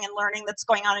teaching and learning that's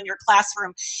going on in your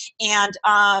classroom. And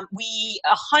we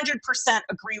 100%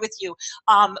 agree with you.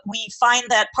 We find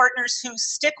that partners who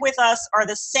stick with us are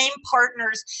the same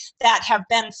partners that have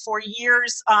been for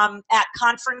years at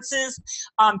conferences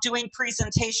doing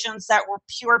presentations that were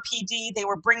pure PD. They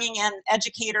were bringing in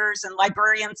educators educators and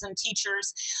librarians and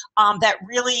teachers that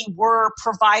really were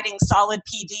providing solid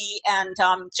PD. And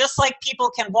just like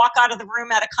people can walk out of the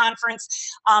room at a conference,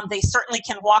 they certainly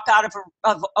can walk out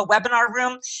of a webinar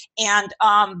room. And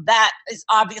that is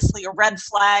obviously a red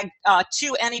flag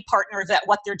to any partner that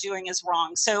what they're doing is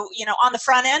wrong. So, on the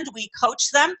front end, we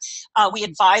coach them, we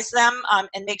advise them,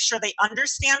 and make sure they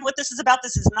understand what this is about.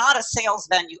 This is not a sales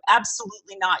venue.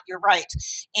 Absolutely not. You're right.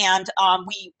 And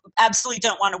we absolutely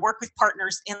don't want to work with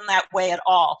partners in that way at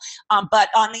all. But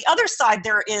on the other side,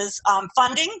 there is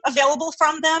funding available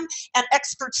from them and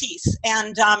expertise.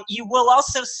 And you will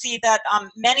also see that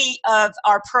many of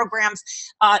our programs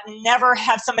never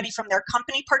have somebody from their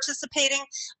company participating.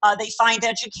 They find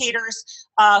educators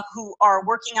who are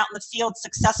working out in the field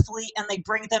successfully, and they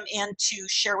bring them in to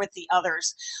share with the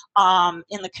others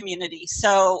in the community.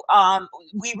 So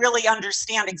we really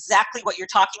understand exactly what you're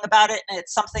talking about it, and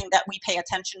it's something that we pay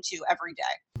attention to every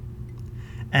day.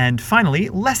 And finally,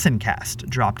 LessonCast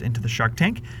dropped into the Shark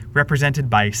Tank, represented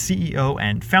by CEO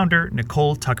and founder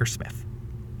Nicole Tucker-Smith.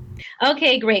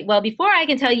 Okay, great. Well, before I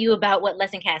can tell you about what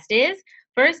LessonCast is,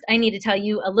 first I need to tell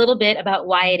you a little bit about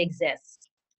why it exists.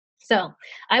 So,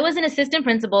 I was an assistant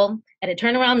principal at a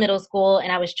turnaround middle school, and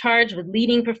I was charged with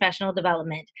leading professional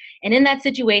development. And in that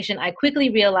situation, I quickly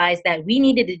realized that we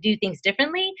needed to do things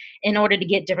differently in order to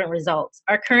get different results.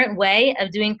 Our current way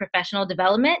of doing professional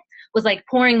development was like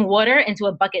pouring water into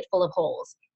a bucket full of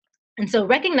holes. And so,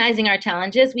 recognizing our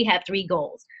challenges, we have 3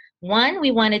 goals. 1,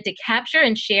 we wanted to capture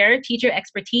and share teacher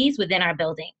expertise within our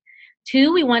building.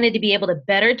 2, we wanted to be able to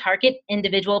better target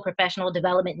individual professional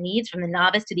development needs from the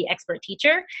novice to the expert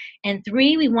teacher. And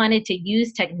 3, we wanted to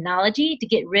use technology to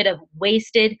get rid of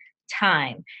wasted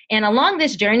time. And along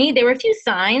this journey, there were a few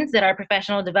signs that our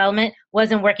professional development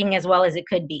wasn't working as well as it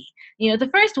could be. The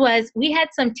first was we had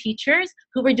some teachers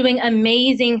who were doing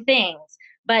amazing things,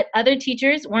 but other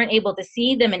teachers weren't able to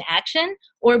see them in action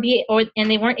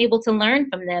and they weren't able to learn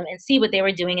from them and see what they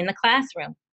were doing in the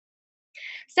classroom.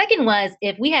 Second was,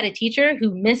 if we had a teacher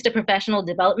who missed a professional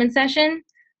development session,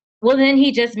 well, then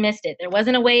he just missed it. There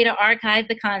wasn't a way to archive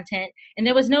the content, and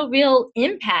there was no real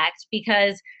impact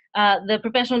because the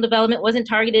professional development wasn't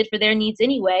targeted for their needs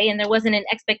anyway, and there wasn't an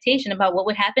expectation about what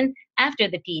would happen after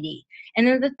the PD. And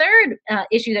then the third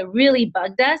issue that really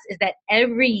bugged us is that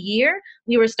every year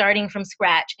we were starting from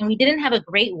scratch, and we didn't have a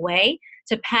great way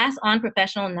to pass on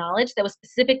professional knowledge that was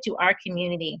specific to our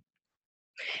community.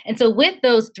 And so with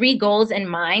those 3 goals in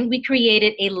mind, we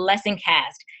created a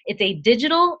LessonCast. It's a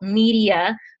digital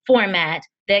media format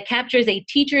that captures a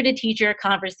teacher-to-teacher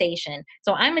conversation.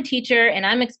 So I'm a teacher, and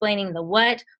I'm explaining the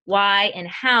what, why, and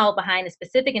how behind a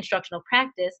specific instructional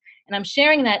practice, and I'm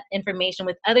sharing that information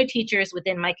with other teachers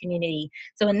within my community.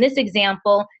 So in this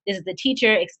example, this is the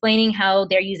teacher explaining how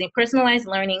they're using personalized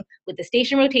learning with the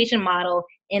station rotation model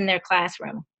in their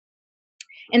classroom.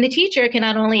 And the teacher can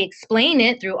not only explain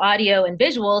it through audio and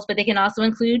visuals, but they can also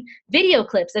include video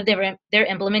clips of their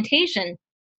implementation.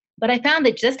 But I found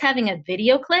that just having a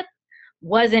video clip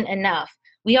wasn't enough.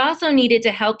 We also needed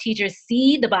to help teachers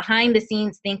see the behind the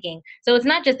scenes thinking. So it's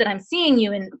not just that I'm seeing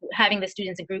you and having the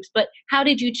students in groups, but how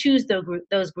did you choose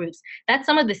those groups? That's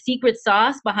some of the secret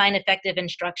sauce behind effective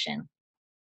instruction.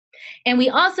 And we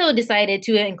also decided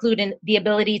to include the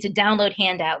ability to download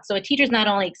handouts. So a teacher's not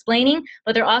only explaining,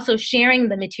 but they're also sharing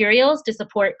the materials to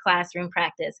support classroom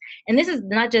practice. And this is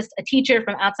not just a teacher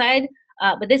from outside,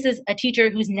 but this is a teacher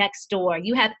who's next door.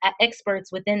 You have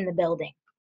experts within the building.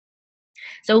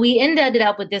 So we ended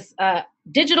up with this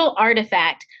digital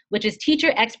artifact, which is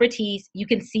teacher expertise you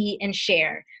can see and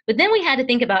share. But then we had to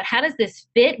think about, how does this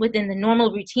fit within the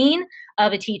normal routine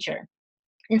of a teacher?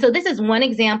 And so this is one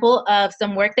example of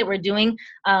some work that we're doing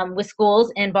with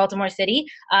schools in Baltimore City.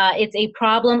 It's a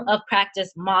problem of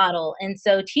practice model. And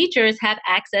so teachers have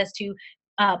access to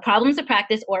problems of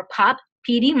practice, or POP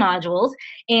PD modules.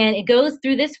 And it goes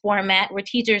through this format where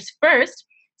teachers first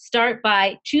start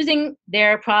by choosing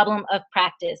their problem of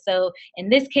practice. So in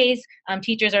this case,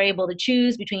 teachers are able to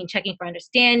choose between checking for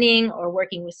understanding or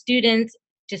working with students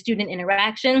to student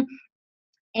interaction.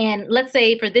 And let's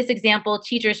say for this example,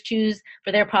 teachers choose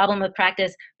for their problem of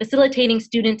practice, facilitating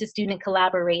student-to-student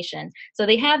collaboration. So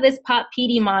they have this POP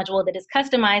PD module that is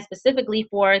customized specifically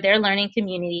for their learning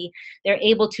community. They're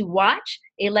able to watch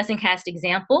a LessonCast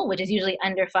example, which is usually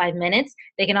under 5 minutes.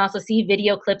 They can also see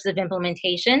video clips of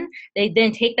implementation. They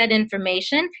then take that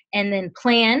information and then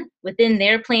plan within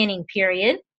their planning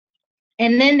period.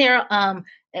 And then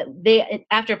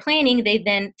after planning, they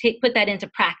then put that into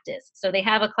practice. So they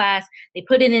have a class, they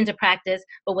put it into practice,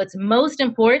 but what's most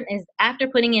important is after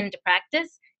putting it into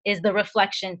practice is the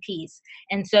reflection piece.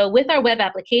 And so with our web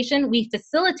application, we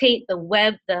facilitate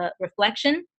the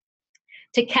reflection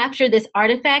to capture this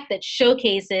artifact that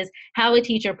showcases how a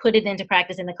teacher put it into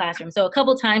practice in the classroom. So a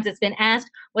couple times it's been asked,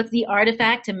 what's the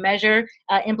artifact to measure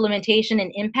implementation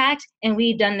and impact? And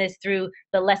we've done this through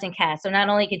the LessonCast. So not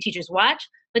only can teachers watch,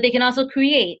 but they can also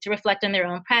create to reflect on their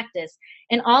own practice.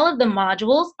 And all of the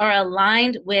modules are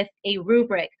aligned with a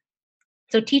rubric.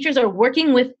 So teachers are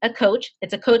working with a coach.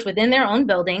 It's a coach within their own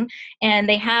building, and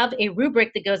they have a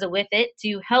rubric that goes with it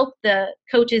to help the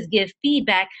coaches give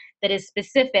feedback that is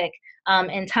specific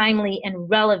and timely and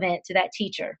relevant to that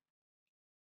teacher.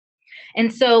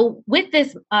 And so with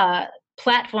this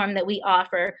platform that we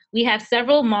offer, we have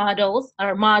several modules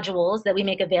that we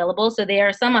make available. So there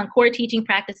are some on core teaching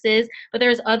practices, but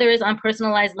there's others on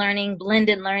personalized learning,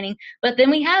 blended learning. But then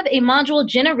we have a module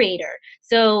generator.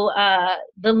 So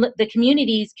the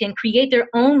communities can create their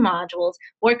own modules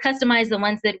or customize the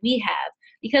ones that we have,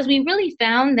 because we really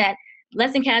found that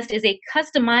LessonCast is a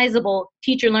customizable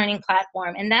teacher learning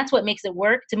platform, and that's what makes it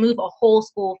work to move a whole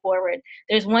school forward.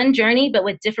 There's one journey, but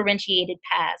with differentiated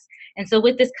paths. And so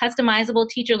with this customizable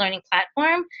teacher learning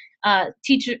platform,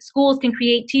 schools can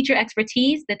create teacher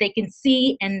expertise that they can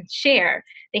see and share.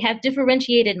 They have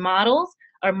differentiated models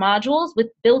or modules with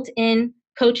built-in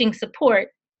coaching support.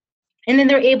 And then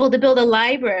they're able to build a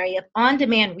library of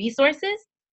on-demand resources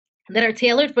that are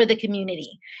tailored for the community.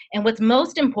 And what's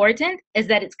most important is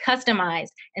that it's customized.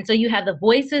 And so you have the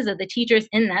voices of the teachers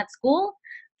in that school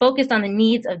focused on the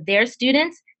needs of their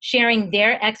students, sharing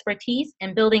their expertise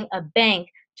and building a bank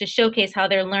to showcase how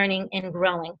they're learning and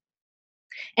growing.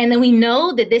 And then we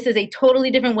know that this is a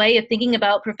totally different way of thinking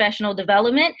about professional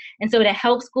development. And so to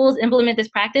help schools implement this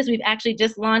practice, we've actually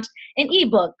just launched an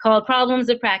ebook called Problems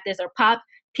of Practice, or POP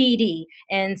PD.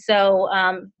 And so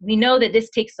we know that this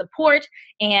takes support,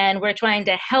 and we're trying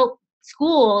to help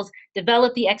schools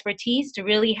develop the expertise to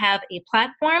really have a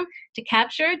platform to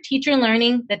capture teacher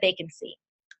learning that they can see.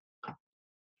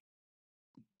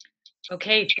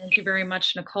 Okay, thank you very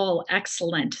much, Nicole.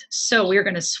 Excellent. So we're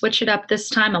going to switch it up this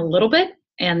time a little bit.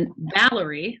 And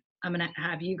Valerie, I'm going to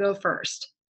have you go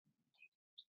first.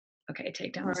 Okay,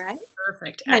 take down. All right.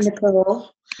 Perfect. Hi,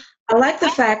 Nicole. I like the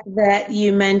fact that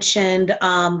you mentioned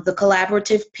the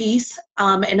collaborative piece.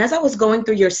 And as I was going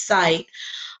through your site,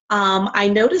 I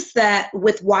noticed that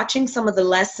with watching some of the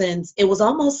lessons, it was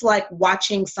almost like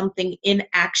watching something in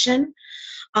action.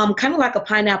 Kind of like a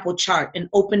pineapple chart, an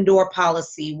open door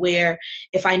policy, where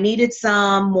if I needed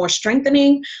some more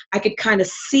strengthening, I could kind of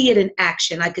see it in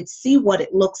action. I could see what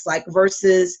it looks like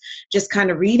versus just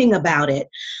kind of reading about it.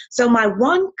 So my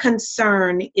one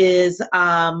concern is,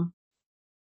 oh,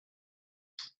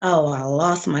 I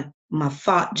lost my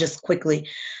thought just quickly.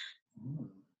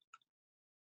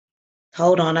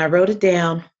 Hold on, I wrote it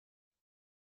down.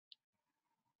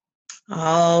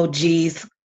 Oh, geez.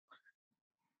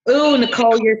 Ooh,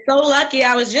 Nicole, you're so lucky.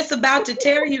 I was just about to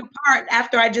tear you apart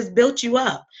after I just built you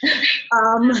up.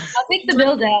 I'll take the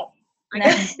build up.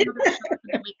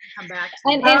 Come back.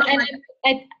 And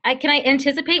can I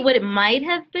anticipate what it might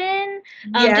have been?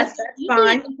 Yes, that's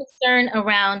fine. Concern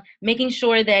around making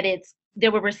sure that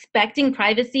we're respecting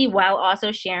privacy while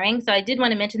also sharing. So I did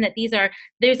want to mention that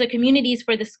there's a communities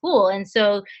for the school. And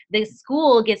so the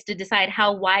school gets to decide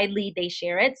how widely they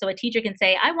share it. So a teacher can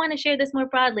say, I want to share this more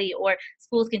broadly, or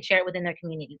schools can share it within their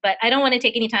community. But I don't want to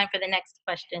take any time for the next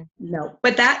question. No,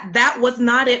 but that was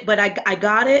not it, but I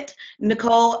got it.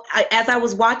 Nicole, as I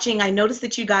was watching, I noticed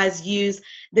that you guys use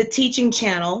the teaching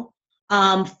channel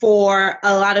for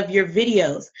a lot of your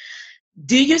videos.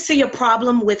 Do you see a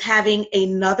problem with having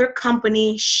another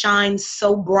company shine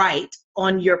so bright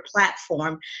on your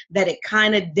platform that it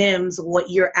kind of dims what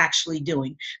you're actually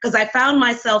doing? Because I found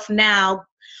myself now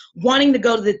wanting to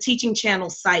go to the teaching channel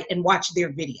site and watch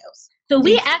their videos. So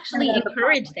we actually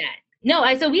encourage that.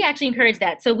 So we actually encourage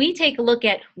that. So we take a look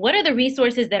at what are the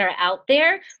resources that are out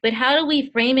there, but how do we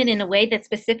frame it in a way that's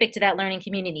specific to that learning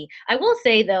community? I will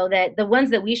say, though, that the ones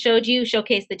that we showed you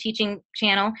showcase the teaching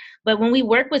channel, but when we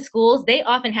work with schools, they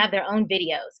often have their own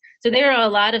videos. So there are a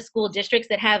lot of school districts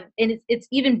that have, and it's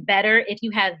even better if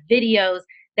you have videos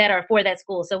that are for that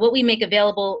school. So what we make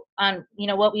available on,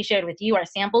 what we shared with you, our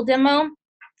sample demo,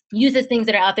 uses things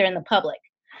that are out there in the public.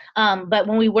 But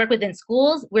when we work within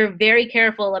schools, we're very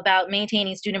careful about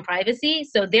maintaining student privacy.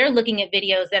 So they're looking at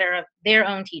videos that are of their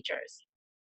own teachers,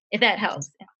 if that helps.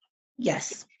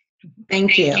 Yes.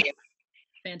 Thank you.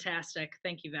 Fantastic.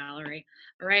 Thank you, Valerie.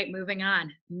 All right, moving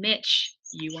on. Mitch,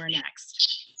 you are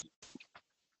next.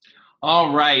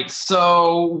 All right.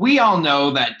 So we all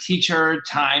know that teacher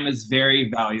time is very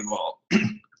valuable.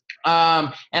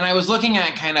 And I was looking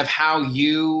at kind of how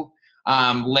you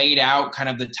laid out kind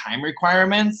of the time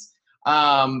requirements.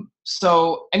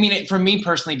 So, I mean, for me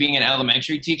personally, being an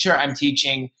elementary teacher, I'm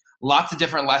teaching lots of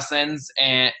different lessons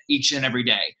each and every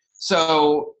day.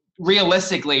 So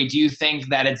realistically, do you think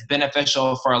that it's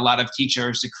beneficial for a lot of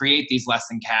teachers to create these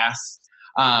lesson casts?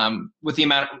 With the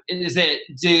amount,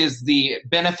 does the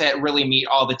benefit really meet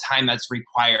all the time that's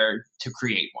required to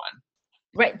create one?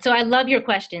 Right. So I love your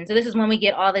question. So this is one we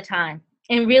get all the time.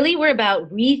 And really, we're about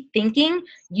rethinking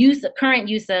current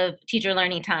use of teacher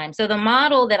learning time. So the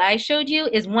model that I showed you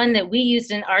is one that we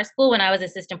used in our school when I was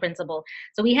assistant principal.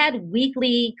 So we had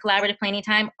weekly collaborative planning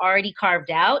time already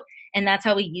carved out, and that's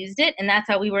how we used it, and that's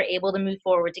how we were able to move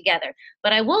forward together.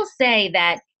 But I will say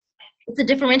that it's a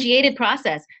differentiated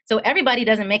process. So everybody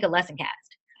doesn't make a lesson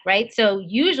cast, right? So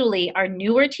usually our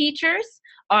newer teachers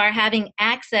are having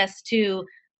access to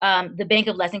the bank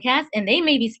of lesson casts, and they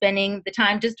may be spending the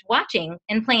time just watching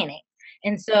and planning.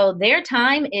 And so their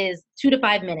time is 2 to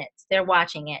 5 minutes. They're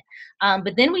watching it.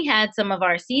 But then we had some of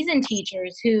our seasoned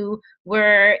teachers who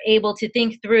were able to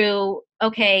think through,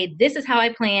 okay, this is how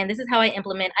I plan, this is how I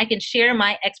implement. I can share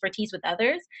my expertise with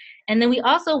others. And then we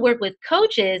also work with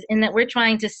coaches in that we're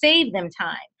trying to save them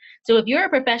time. So if you're a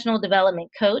professional development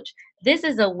coach, this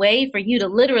is a way for you to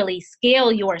literally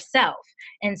scale yourself.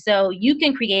 And so you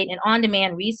can create an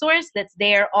on-demand resource that's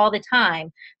there all the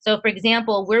time. So for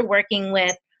example, we're working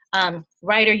with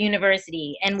Rider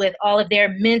University and with all of their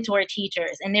mentor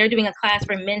teachers, and they're doing a class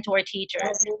for mentor teachers.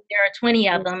 There are 20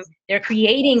 of them. They're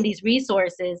creating these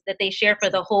resources that they share for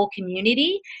the whole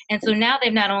community. And so now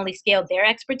they've not only scaled their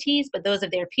expertise, but those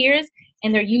of their peers,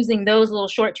 and they're using those little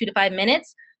short 2 to 5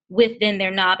 minutes within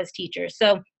their novice teachers.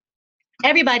 So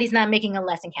everybody's not making a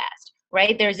lesson cast,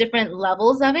 right? There's different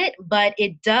levels of it, but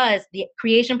the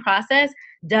creation process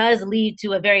does lead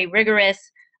to a very rigorous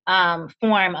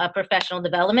form of professional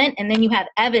development. And then you have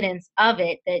evidence of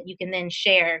it that you can then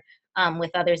share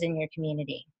with others in your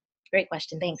community. Great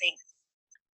question. Thanks.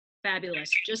 Fabulous.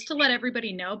 Just to let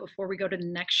everybody know before we go to the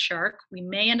next shark, we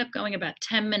may end up going about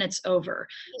 10 minutes over.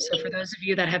 So for those of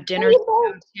you that have dinners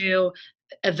to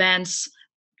events,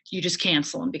 you just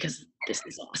cancel them because this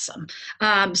is awesome.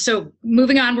 So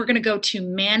moving on, we're going to go to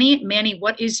Manny. Manny,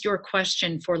 what is your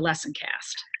question for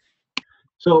LessonCast?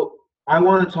 So I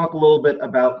want to talk a little bit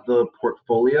about the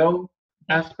portfolio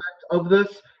aspect of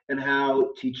this and how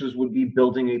teachers would be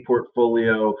building a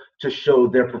portfolio to show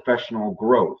their professional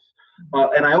growth.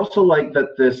 And I also like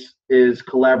that this is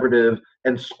collaborative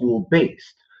and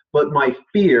school-based. But my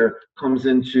fear comes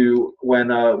into when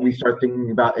we start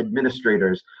thinking about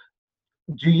administrators.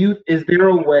 Is there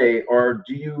a way, or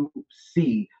do you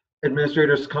see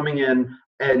administrators coming in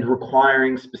and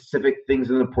requiring specific things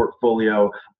in the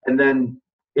portfolio, and then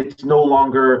it's no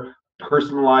longer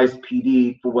personalized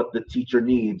PD for what the teacher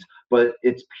needs, but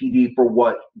it's PD for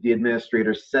what the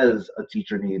administrator says a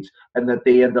teacher needs, and that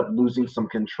they end up losing some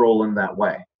control in that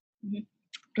way?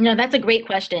 No, that's a great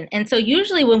question. And so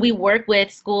usually when we work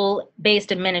with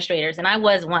school-based administrators, and I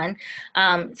was one,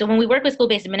 so when we work with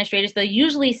school-based administrators, they'll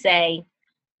usually say,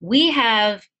 we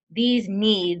have these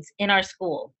needs in our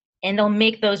school, and they'll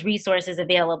make those resources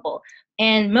available.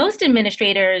 And most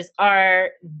administrators are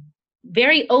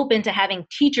very open to having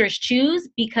teachers choose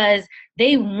because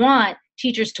they want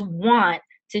teachers to want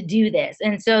to do this.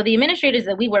 And so the administrators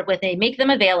that we work with, they make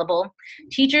them available,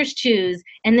 teachers choose,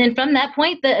 and then from that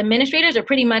point, the administrators are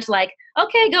pretty much like,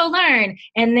 okay, go learn.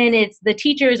 And then it's the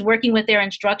teachers working with their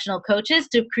instructional coaches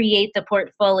to create the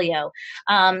portfolio.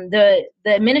 The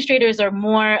administrators are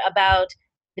more about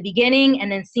the beginning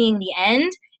and then seeing the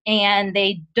end, and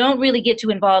they don't really get too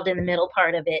involved in the middle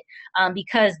part of it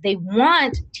because they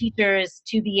want teachers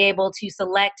to be able to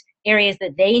select areas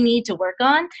that they need to work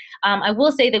on. I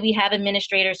will say that we have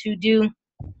administrators who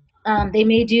they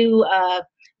may do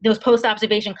those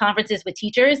post-observation conferences with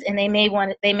teachers, and they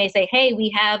may say, hey, we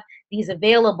have these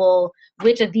available.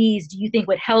 Which of these do you think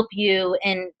would help you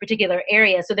in particular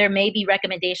areas? So there may be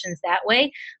recommendations that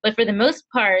way. But for the most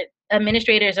part,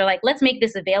 administrators are like, let's make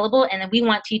this available, and then we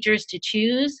want teachers to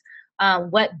choose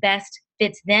what best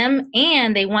fits them,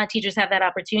 and they want teachers to have that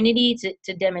opportunity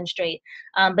to demonstrate.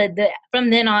 But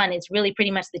from then on, it's really pretty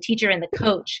much the teacher and the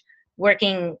coach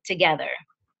working together.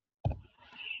 Does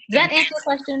that answer the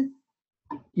question?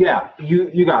 Yeah,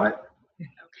 you got it.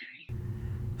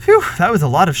 Phew, that was a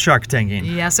lot of shark tanking.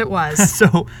 Yes, it was.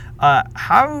 So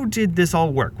how did this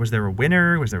all work? Was there a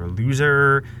winner? Was there a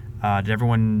loser? Did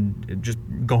everyone just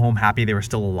go home happy they were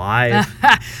still alive?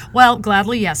 Well,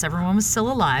 gladly, yes, everyone was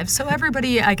still alive. So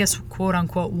everybody, I guess, quote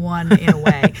unquote, won in a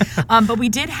way. But we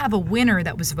did have a winner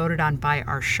that was voted on by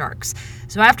our sharks.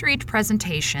 So after each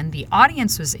presentation, the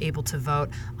audience was able to vote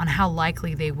on how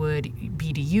likely they would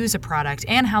be to use a product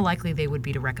and how likely they would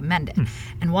be to recommend it.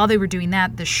 And while they were doing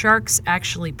that, the sharks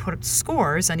actually put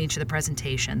scores on each of the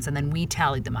presentations, and then we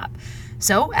tallied them up.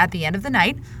 So at the end of the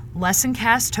night,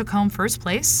 LessonCast took home first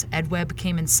place, EdWeb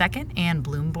came in second, and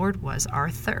Bloomboard was our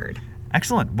third.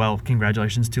 Excellent. Well,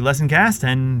 congratulations to LessonCast,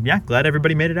 and yeah, glad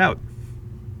everybody made it out.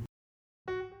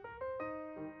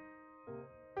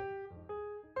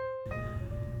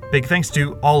 Big thanks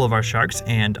to all of our sharks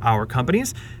and our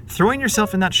companies. Throwing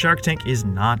yourself in that shark tank is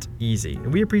not easy.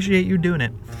 We appreciate you doing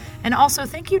it. And also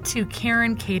thank you to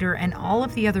Karen Cater and all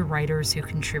of the other writers who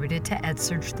contributed to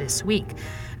EdSurge this week.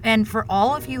 And for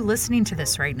all of you listening to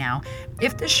this right now,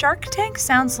 if the Shark Tank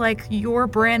sounds like your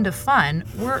brand of fun,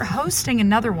 we're hosting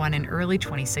another one in early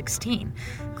 2016.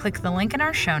 Click the link in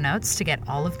our show notes to get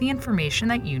all of the information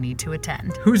that you need to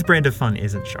attend. Whose brand of fun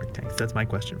isn't Shark Tank? That's my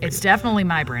question for It's you. definitely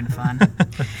my brand of fun.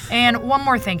 And one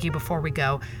more thank you before we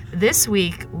go. This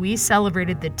week, we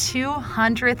celebrated the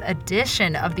 200th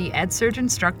edition of the EdSurge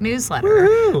Instruct newsletter,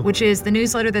 Woo-hoo! which is the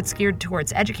newsletter that's geared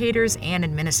towards educators and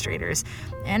administrators.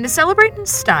 And to celebrate in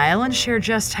style and share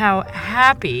just how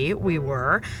happy we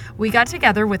were, we got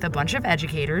together with a bunch of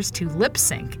educators to lip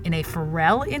sync in a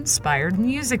Pharrell-inspired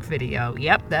music video.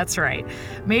 Yep, that's right.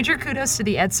 Major kudos to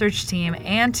the EdSurge team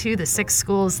and to the 6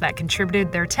 schools that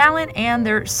contributed their talent and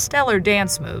their stellar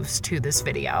dance moves to this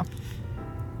video.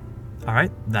 All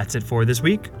right, that's it for this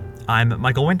week. I'm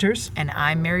Michael Winters. And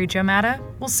I'm Mary Jo Matta.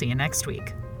 We'll see you next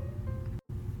week.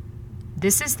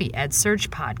 This is the EdSurge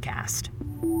Podcast.